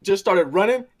just started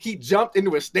running. He jumped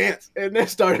into a stance and then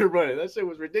started running. That shit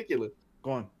was ridiculous.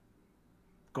 Go on.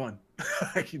 Go on.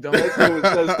 You That don't, shit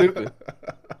was so stupid.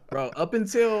 bro. Up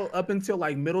until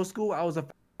like middle school, I was a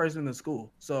person in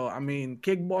school. So I mean,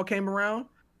 kickball came around,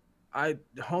 I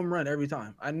home run every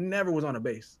time. I never was on a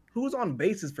base. Who was on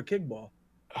bases for kickball?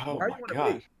 Oh Why my you wanna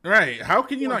god. base? Right. How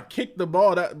can you not kick the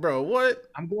ball that bro? What?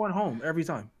 I'm going home every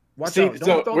time. Watch See, out. Don't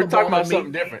so throw we're the talking ball about at me.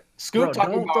 something different. Scoot Bro,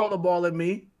 talking don't throw about the ball at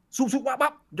me. Swoop, swoop, wop,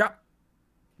 wop, drop,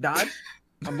 dodge.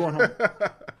 I'm going home.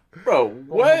 bro, Going home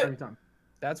what? every time.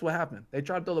 That's what happened. They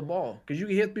tried to throw the ball because you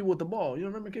can hit people with the ball. You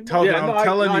don't remember kickball? Tell Yeah, I'm no, I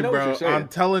telling know you, what bro. you're saying. I'm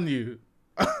telling you.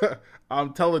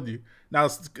 I'm telling you. Now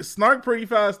Snark pretty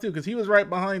fast too, because he was right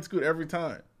behind Scoot every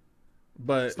time.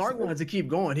 But Snark wanted to keep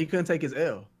going. He couldn't take his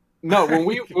L. No, when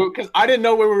because I didn't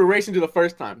know where we were racing to the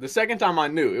first time. The second time I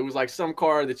knew. It was like some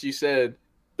car that you said.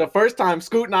 The first time,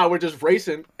 Scoot and I were just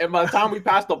racing, and by the time we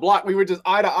passed the block, we were just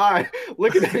eye to eye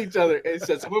looking at each other. And he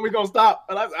said, "So when we gonna stop?"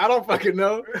 And I don't fucking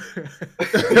know.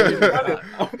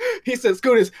 He said,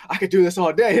 "Scooters, I could do this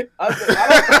all day." I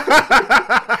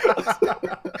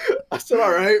said,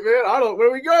 "All right, man. I don't. Where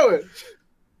are we going?"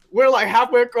 We're like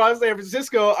halfway across San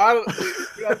Francisco.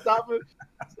 We got stopping.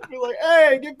 We're like,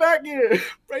 "Hey, get back here!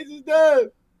 Race is done."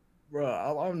 Bro,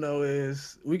 all I know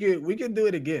is we can do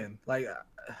it again. Like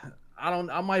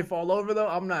I might fall over though.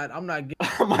 I'm not I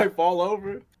might fall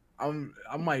over.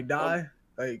 I might die.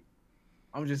 Like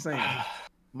I'm just saying.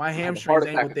 My have a hamstrings heart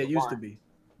ain't attack what they at the used to line. be.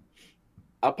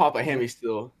 I pop a hammy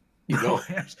still. You Bro, know,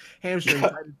 hamstrings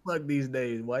tight as fuck these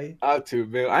days, boy. I too,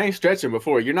 man. I ain't stretching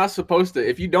before. You're not supposed to.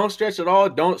 If you don't stretch at all,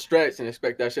 don't stretch and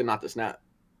expect that shit not to snap.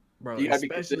 Bro, You gotta be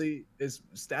especially it's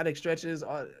static stretches.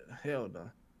 Hell no.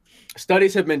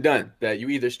 Studies have been done that you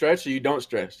either stretch or you don't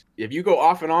stretch. If you go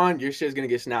off and on, your shit's gonna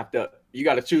get snapped up. You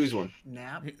got to choose one.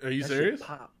 Nap. Are you That shit serious?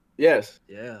 Pop. Yes,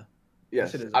 Yeah.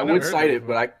 yes. shit is- I I've would never heard cite that it,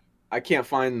 but I can't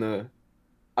find the.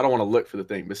 I don't want to look for the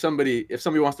thing. But if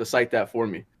somebody wants to cite that for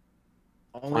me,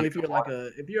 Only if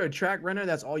you're a track runner,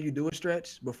 that's all you do is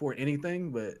stretch before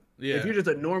anything. But Yeah. if you're just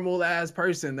a normal ass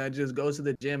person that just goes to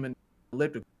the gym and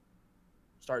elliptical,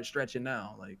 start stretching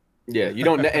now. Like yeah, you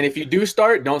don't. And if you do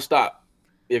start, don't stop.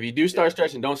 If you do start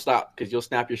stretching, don't stop because you'll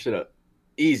snap your shit up.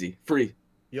 Easy, free.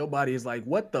 your body is like,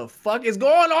 what the fuck is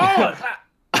going on?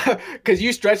 Because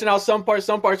you stretching out some parts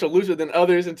are looser than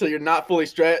others until you're not fully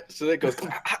stretched. So it goes.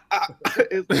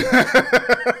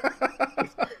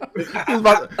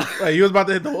 You was about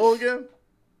to hit the wall again?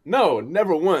 No,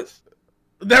 never once.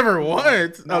 Never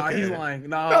once. Nah, Okay. he's lying.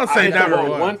 Nah, Don't I say hit the never wall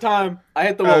once. one time. I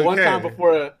hit the wall one time Okay.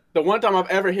 before. The one time I've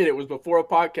ever hit it was before a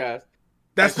podcast.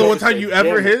 That's I the one told time you you to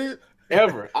ever damn it. hit it?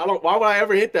 Ever. I don't. Why would I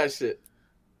ever hit that shit?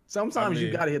 Sometimes I mean-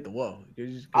 you gotta hit the wall.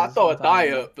 I throw a thigh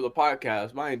up for the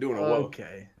podcast, but I ain't doing a whoa.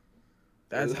 Okay.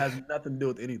 That has nothing to do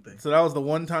with anything. So that was the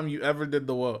one time you ever did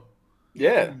the whoa.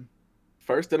 Yeah,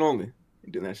 first and only.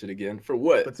 You doing that shit again for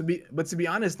what? But to be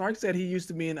honest, Snark said he used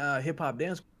to be in hip hop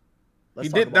dance. He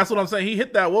did. That's what I'm saying. He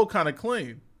hit that whoa kind of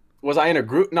clean. Was I in a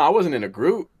group? No, I wasn't in a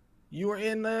group. You were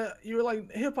in you were like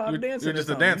hip hop You're dancer. just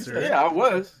or a something. You dancer. said- Yeah, I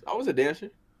was. I was a dancer.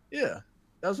 Yeah.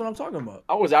 That's what I'm talking about.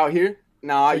 I was out here.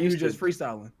 Nah, I So you used to. just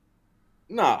freestyling.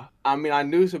 Nah, I mean, I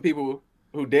knew some people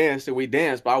who danced and we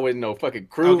danced, but I wasn't no fucking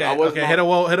crew. Okay, I wasn't. okay. Hit a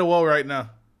whoa right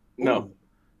now. No, Ooh.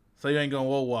 So you ain't gonna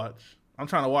whoa watch. I'm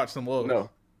trying to watch some whoas.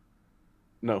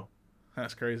 no.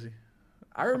 That's crazy.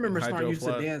 I remember Fucking Snark Hydro used to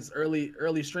Flask. dance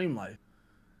early stream life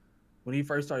when he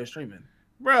first started streaming.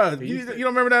 Bruh, He you used to- don't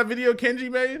remember that video Kenji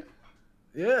made?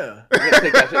 Yeah, I gotta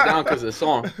take that shit down because of the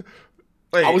song.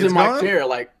 Wait, I was it's in my gone? chair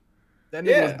like that nigga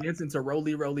Yeah. was dancing to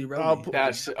Roly Roly Roly. I'll put-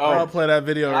 that shit. I'll Oh, play that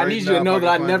video. I right need you now to know if that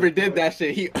I can never find it. did that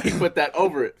shit. He put that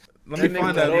over it. Let me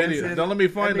find that was video. dancing- Don't let me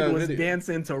find that that nigga was video.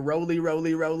 dancing to Roly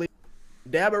Roly Roly.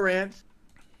 Dabba Ranch.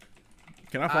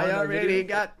 Can I find I that already video?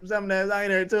 got some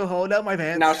designer to hold up my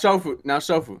pants. Now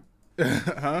Shofu.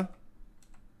 Huh?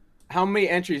 How many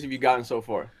entries have you gotten so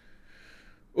far?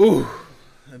 Ooh,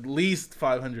 at least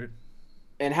 500.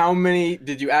 And how many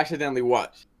did you accidentally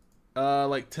watch?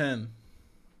 Like 10.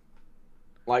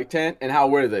 Like 10? And how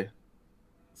were they?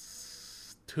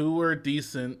 2 were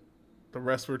decent. The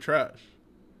rest were trash.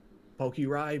 Pokey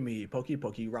ride me, pokey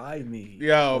ride me.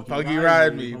 Yo, Puggy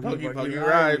ride me. Puggy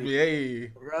ride me. Hey.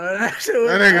 Bro, that shit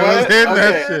was, That nigga What? was hitting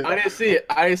that Okay, shit.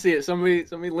 I didn't see it. Somebody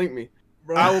link me.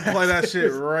 bro, I will play that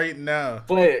shit right now.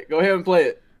 Play it. Go ahead and play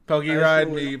it. Puggy That ride shit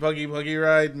was- me. Puggy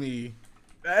ride me.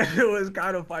 That shit was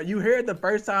kind of fun. You hear it the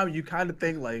first time, you kind of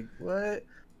think like, what?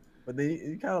 But then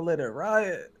you kind of let it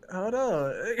ride. Hold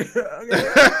on. Okay.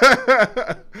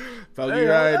 Puggy Hey,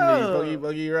 ride hello. me.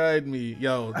 Puggy ride me.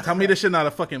 Yo, tell me this shit not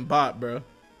a fucking bot, bro.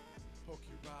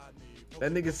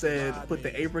 That nigga said, put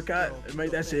the apricot and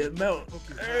make that shit melt.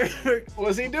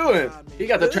 What's he doing? He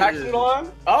got the tracksuit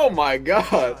on? Oh my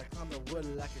god.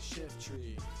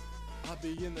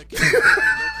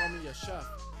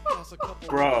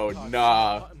 Bro,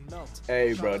 nah.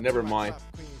 Hey, bro, never mind.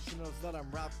 She knows that I'm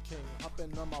rap king,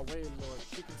 hopping on my way, Lord.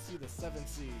 She can see the 7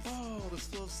 C's. Oh, the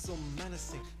flow's so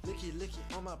menacing.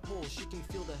 Licky on my pole, she can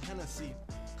feel the Hennessy.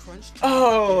 Crunch time.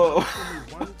 Oh. For me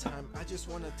one time, I just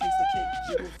wanna taste the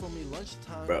cake. Jiggle for me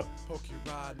lunchtime. Bro. Pokey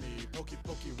ride me, pokey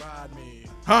ride me.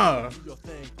 Huh? Do your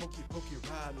thing, pokey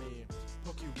ride me.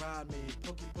 Pokey ride me,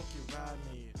 pokey ride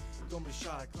me. Don't be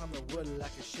shy, climb the wood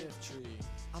like a shift tree.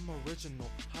 I'm original,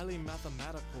 highly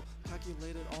mathematical.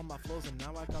 Calculated all my flows and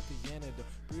now I got the antidote.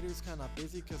 Breeder's kinda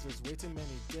busy cause there's way too many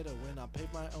ditto. When I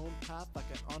pave my own path like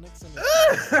an onyx in the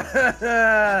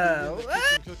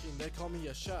kitchen cooking, they call me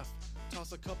a chef.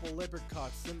 Toss a couple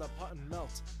apricots in the pot and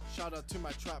melt. Shout out to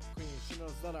my trap queen, she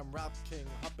knows that I'm rap king.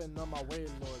 Hopping on my way,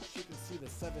 Lord, she can see the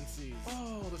 7 C's.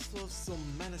 Oh, the flow's so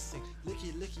menacing.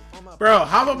 Licky on my Bro,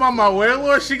 how about my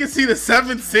warlord? She can see the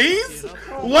 7 C's?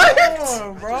 What?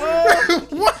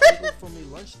 What? For me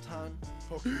lunchtime.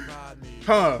 Pokey ride me.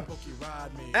 Huh? Pokey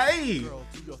ride me. Hey. Girl,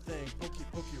 do your thing. Pokey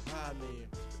ride me.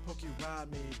 Pokey ride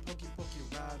me. Pokey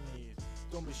ride me.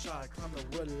 Don't be shy. Climb the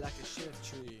wood like a shift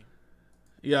tree.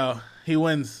 Yo, he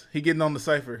wins. He getting on the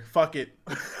cipher. Fuck it.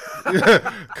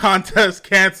 Contest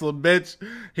canceled, bitch.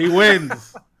 He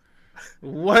wins.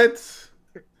 What?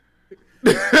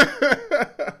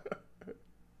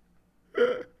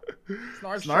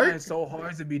 Snark's Snark? trying so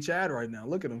hard to be Chad right now.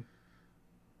 Look at him.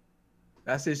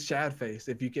 That's his Chad face.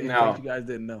 If you can, No. in case you guys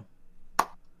didn't know.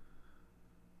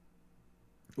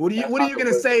 What are you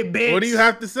gonna say, bitch? What do you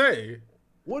have to say?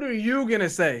 What are you gonna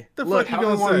say? The Look, fuck How you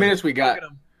many gonna more say? minutes we look got? at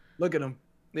him. Look at him.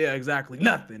 Yeah, exactly.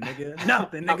 Nothing, nigga.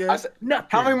 Nothing, I nigga. said- Nothing.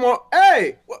 How many more?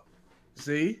 Hey! What?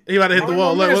 See? He about to hit How the many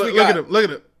wall. more Look, minutes look, we look at got? him. Look at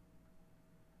him.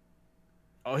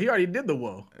 Oh, he already did the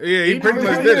whoa. Yeah, he How pretty How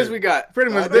much many did minutes it. we got?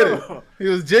 Pretty much I did it. know. He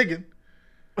was jigging.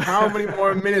 How many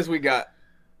more minutes we got?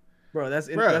 Bro, that's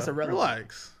Bruh, irrelevant.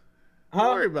 relax. Don't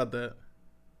Huh? worry about that.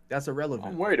 That's I'm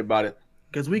irrelevant. worried about it.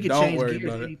 Because we could Don't change worry gears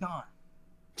about it. anytime.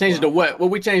 Change it to what? What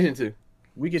we changing to?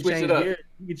 We could Switch change it up. gears.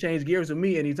 We could change gears with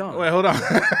me anytime. Wait, hold on.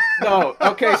 No.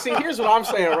 Okay. See, here's what I'm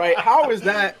saying. Right? How is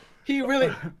that? He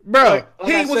really. Bro, Like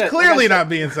he I was said- clearly like I not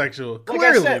being sexual. Like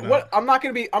Clearly I said, not. what? I'm not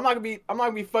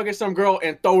gonna be fucking some girl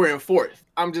and throw her in fourth.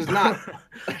 I'm just not.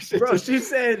 Bro, she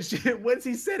said, what's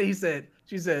he said?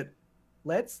 She said,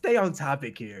 let's stay on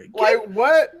topic here. Like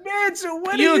what? Bitch,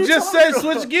 what are You you just talking said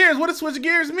about? switch gears. What does switch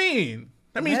gears mean?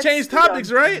 That means Let's change stay on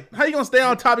topics, right? How you gonna stay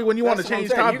on topic when you want to That's what I'm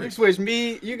change saying. You can topics? switch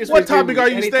me. You can switch What topic me are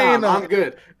you anytime. staying on? I'm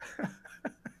good.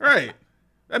 Right.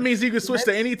 That means he can switch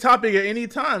to any topic at any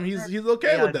time. He's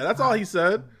okay with that. That's all he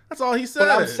said. That's all he said.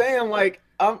 But I'm saying like,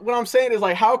 what I'm saying is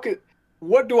like,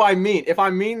 what do I mean? If I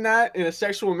mean that in a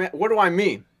sexual man, what do I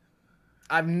mean?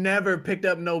 I've never picked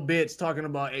up no bitch talking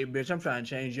about, hey, bitch, I'm trying to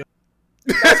change your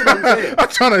That's what I'm saying. I'm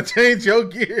trying to change your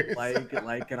gears.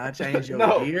 like, can I change your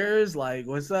No. gears? Like,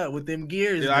 what's up with them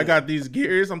gears? Yeah, I man? got these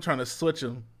gears. I'm trying to switch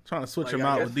them. Trying to switch Like, them I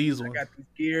out guess with these I ones. got these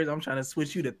gears. I'm trying to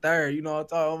switch you to third. You know what I'm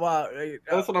talking about? Hey,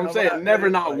 That's what I'm how saying. about Never,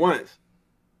 that? not Like, once.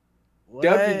 what?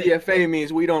 WDFA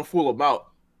means we don't fool about.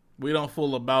 We don't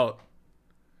fool about.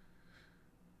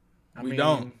 I We mean,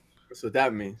 don't. That's what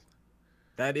that means.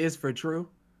 That is for true.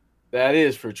 That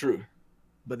is for true.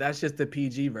 but that's just the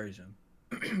PG version.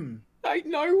 Like,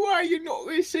 no way, you're not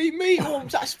gonna see me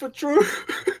arms. That's for true.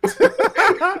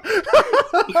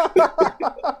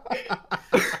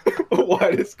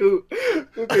 Why the scoop?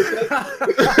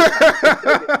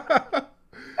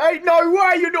 Ain't no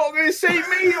way you're not gonna see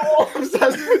me arms.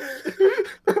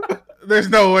 There's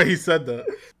no way he said that.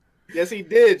 Yes, he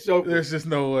did. So There's just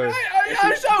no way. Ain't no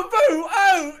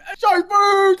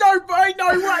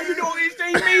way you're not gonna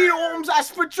see me arms. That's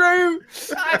for true.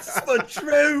 That's for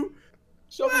true.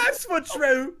 So That's for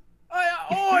true.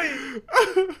 Oi.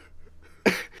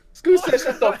 Scoot said,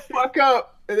 "Shut the fuck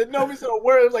up," and then nobody said a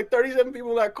word. It was like 37 people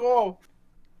in that call.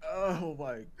 Oh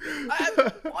my.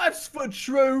 That's for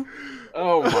true.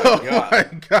 Oh my Oh god.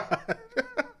 my god.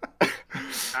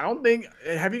 I don't think.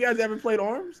 Have you guys ever played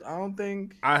Arms? I don't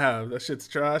think. I have. That shit's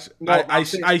trash. No, I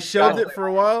shelved it for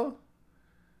a while.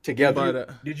 Together.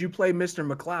 But Did you play Mr.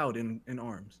 McCloud in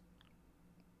Arms?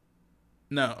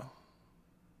 no.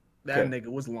 That Okay. nigga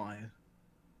was lying.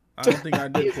 I don't think I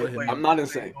did play him. I'm not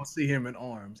insane. You don't see him in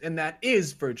Arms, and that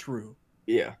is for true.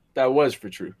 Yeah, that was for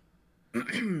true.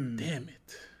 Damn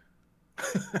it.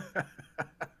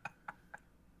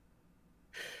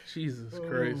 Jesus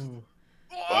Christ.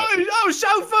 Oh,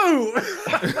 Shofu!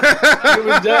 It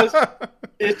was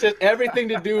it's just everything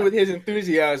to do with his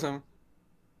enthusiasm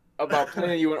about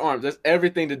playing you in Arms. That's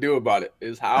everything to do about it.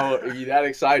 Is how are you that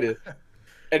excited?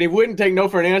 And he wouldn't take no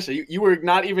for an answer. You were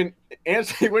not even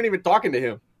answering. You weren't even talking to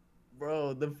him.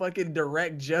 Bro, the fucking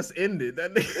direct just ended.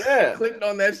 That nigga Yeah. clicked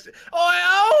on that shit.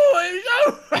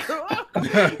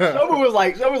 Someone was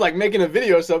like making a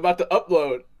video so about to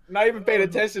upload, not even paying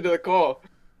attention to the call.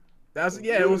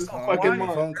 It was so Fucking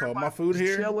quiet. phone call. My food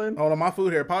here. Chilling. Hold on, my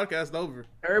food here. Podcast over.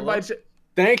 Everybody,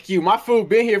 Thank you. My food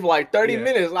been here for like 30 Yeah.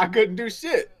 minutes. And I couldn't do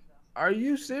shit. are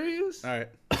you serious? All right.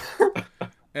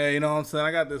 Hey, you know what I'm saying?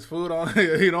 I got this food on.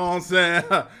 You know what I'm saying?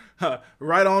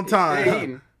 Right on Hey, time.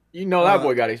 Eaton, you know that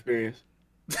boy got experience.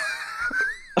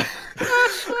 I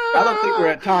don't think we're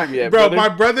at time yet, Bro, brother. my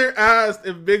brother asked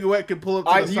if Big Wet could pull up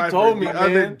to the You Cypher told me, the other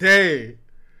man. day.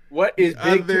 What is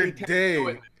Big Other Kitty day.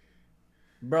 doing?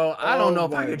 Bro, I don't know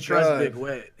if I my can trust God. Big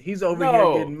Wet. He's over No.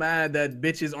 here getting mad that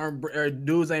bitches aren't or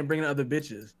dudes ain't bringing other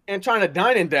bitches. And trying to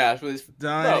dine and dash with his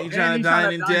Dine, you Bro, trying to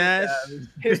dine and dash?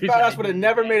 his fat ass would have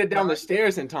never made it down the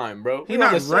stairs in time, bro. He's We on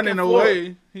not the second running floor.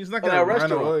 away. He's not of gonna that run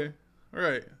restaurant. away.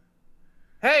 Right.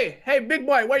 Hey, big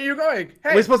boy, where you going?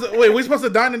 Hey, We supposed to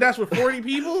dine and dash with 40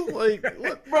 people? Like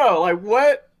what? Bro, like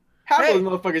what? Half Hey. of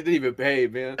those motherfuckers didn't even pay,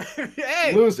 man.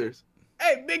 hey, Losers.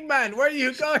 hey, big man, where are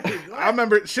you going? I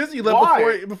remember Shizzy left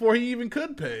Why? before he even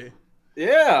could pay.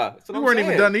 Yeah. That's what We I'm weren't saying.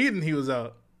 even done eating. He was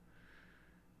out.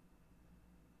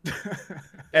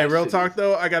 Hey, real shit talk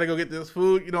though, I gotta go get this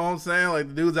food. You know what I'm saying? Like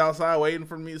the dude's outside waiting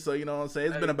for me. So you know what I'm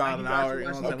saying? It's been about an hour. You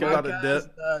know what I'm saying? We about to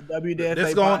dip.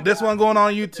 WDFA This one going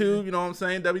on YouTube. You know what I'm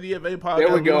saying? WDFA podcast.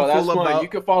 There we go. gonna That's full one. about- You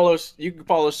can follow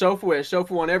Shofu at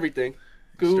Shofu on everything.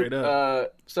 Straight Scoot,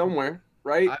 up. somewhere,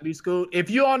 right? IB Scoot. If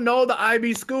you all know the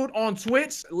IB Scoot on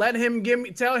Twitch,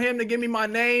 tell him to give me my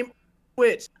name.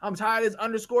 Twitch. I'm tired of this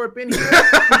underscore up in here. He's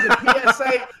a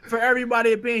PSA for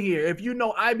everybody up in here. If you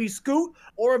know IB Scoot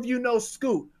or if you know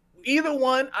Scoot, either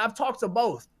one, I've talked to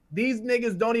both. These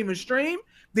niggas don't even stream.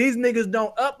 These niggas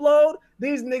don't upload.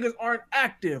 These niggas aren't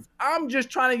active. I'm just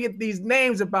trying to get these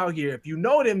names about here. If you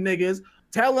know them niggas,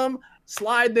 tell them,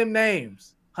 slide them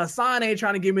names. Hassan ain't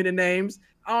trying to give me the names.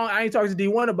 I ain't talking to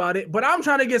D1 about it, but I'm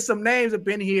trying to get some names up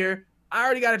in here. I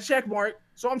already got a check mark,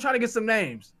 so I'm trying to get some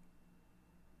names.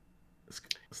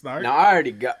 Snark. Now I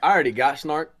already got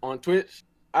Snark on Twitch.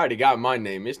 I already got my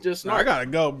name. It's just No, I Snark. gotta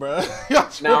go, bro.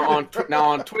 Now on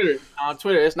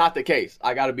Twitter, it's not the case.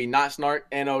 I gotta be not Snark,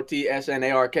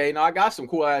 NOTSNARK. Now I got some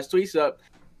cool ass tweets up.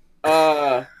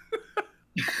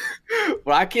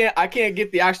 But I can't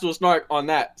get the actual Snark on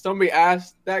that. Somebody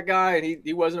asked that guy and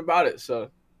he wasn't about it. So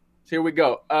here we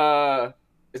go.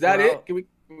 Is that We're it? out. Can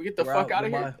we get the We're fuck out. out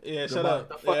of here? Goodbye. Yeah, shut Goodbye. up.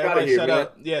 The fuck Yeah, outta everybody here, shut man.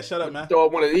 up. Yeah, shut up, man. Throw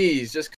up one of these just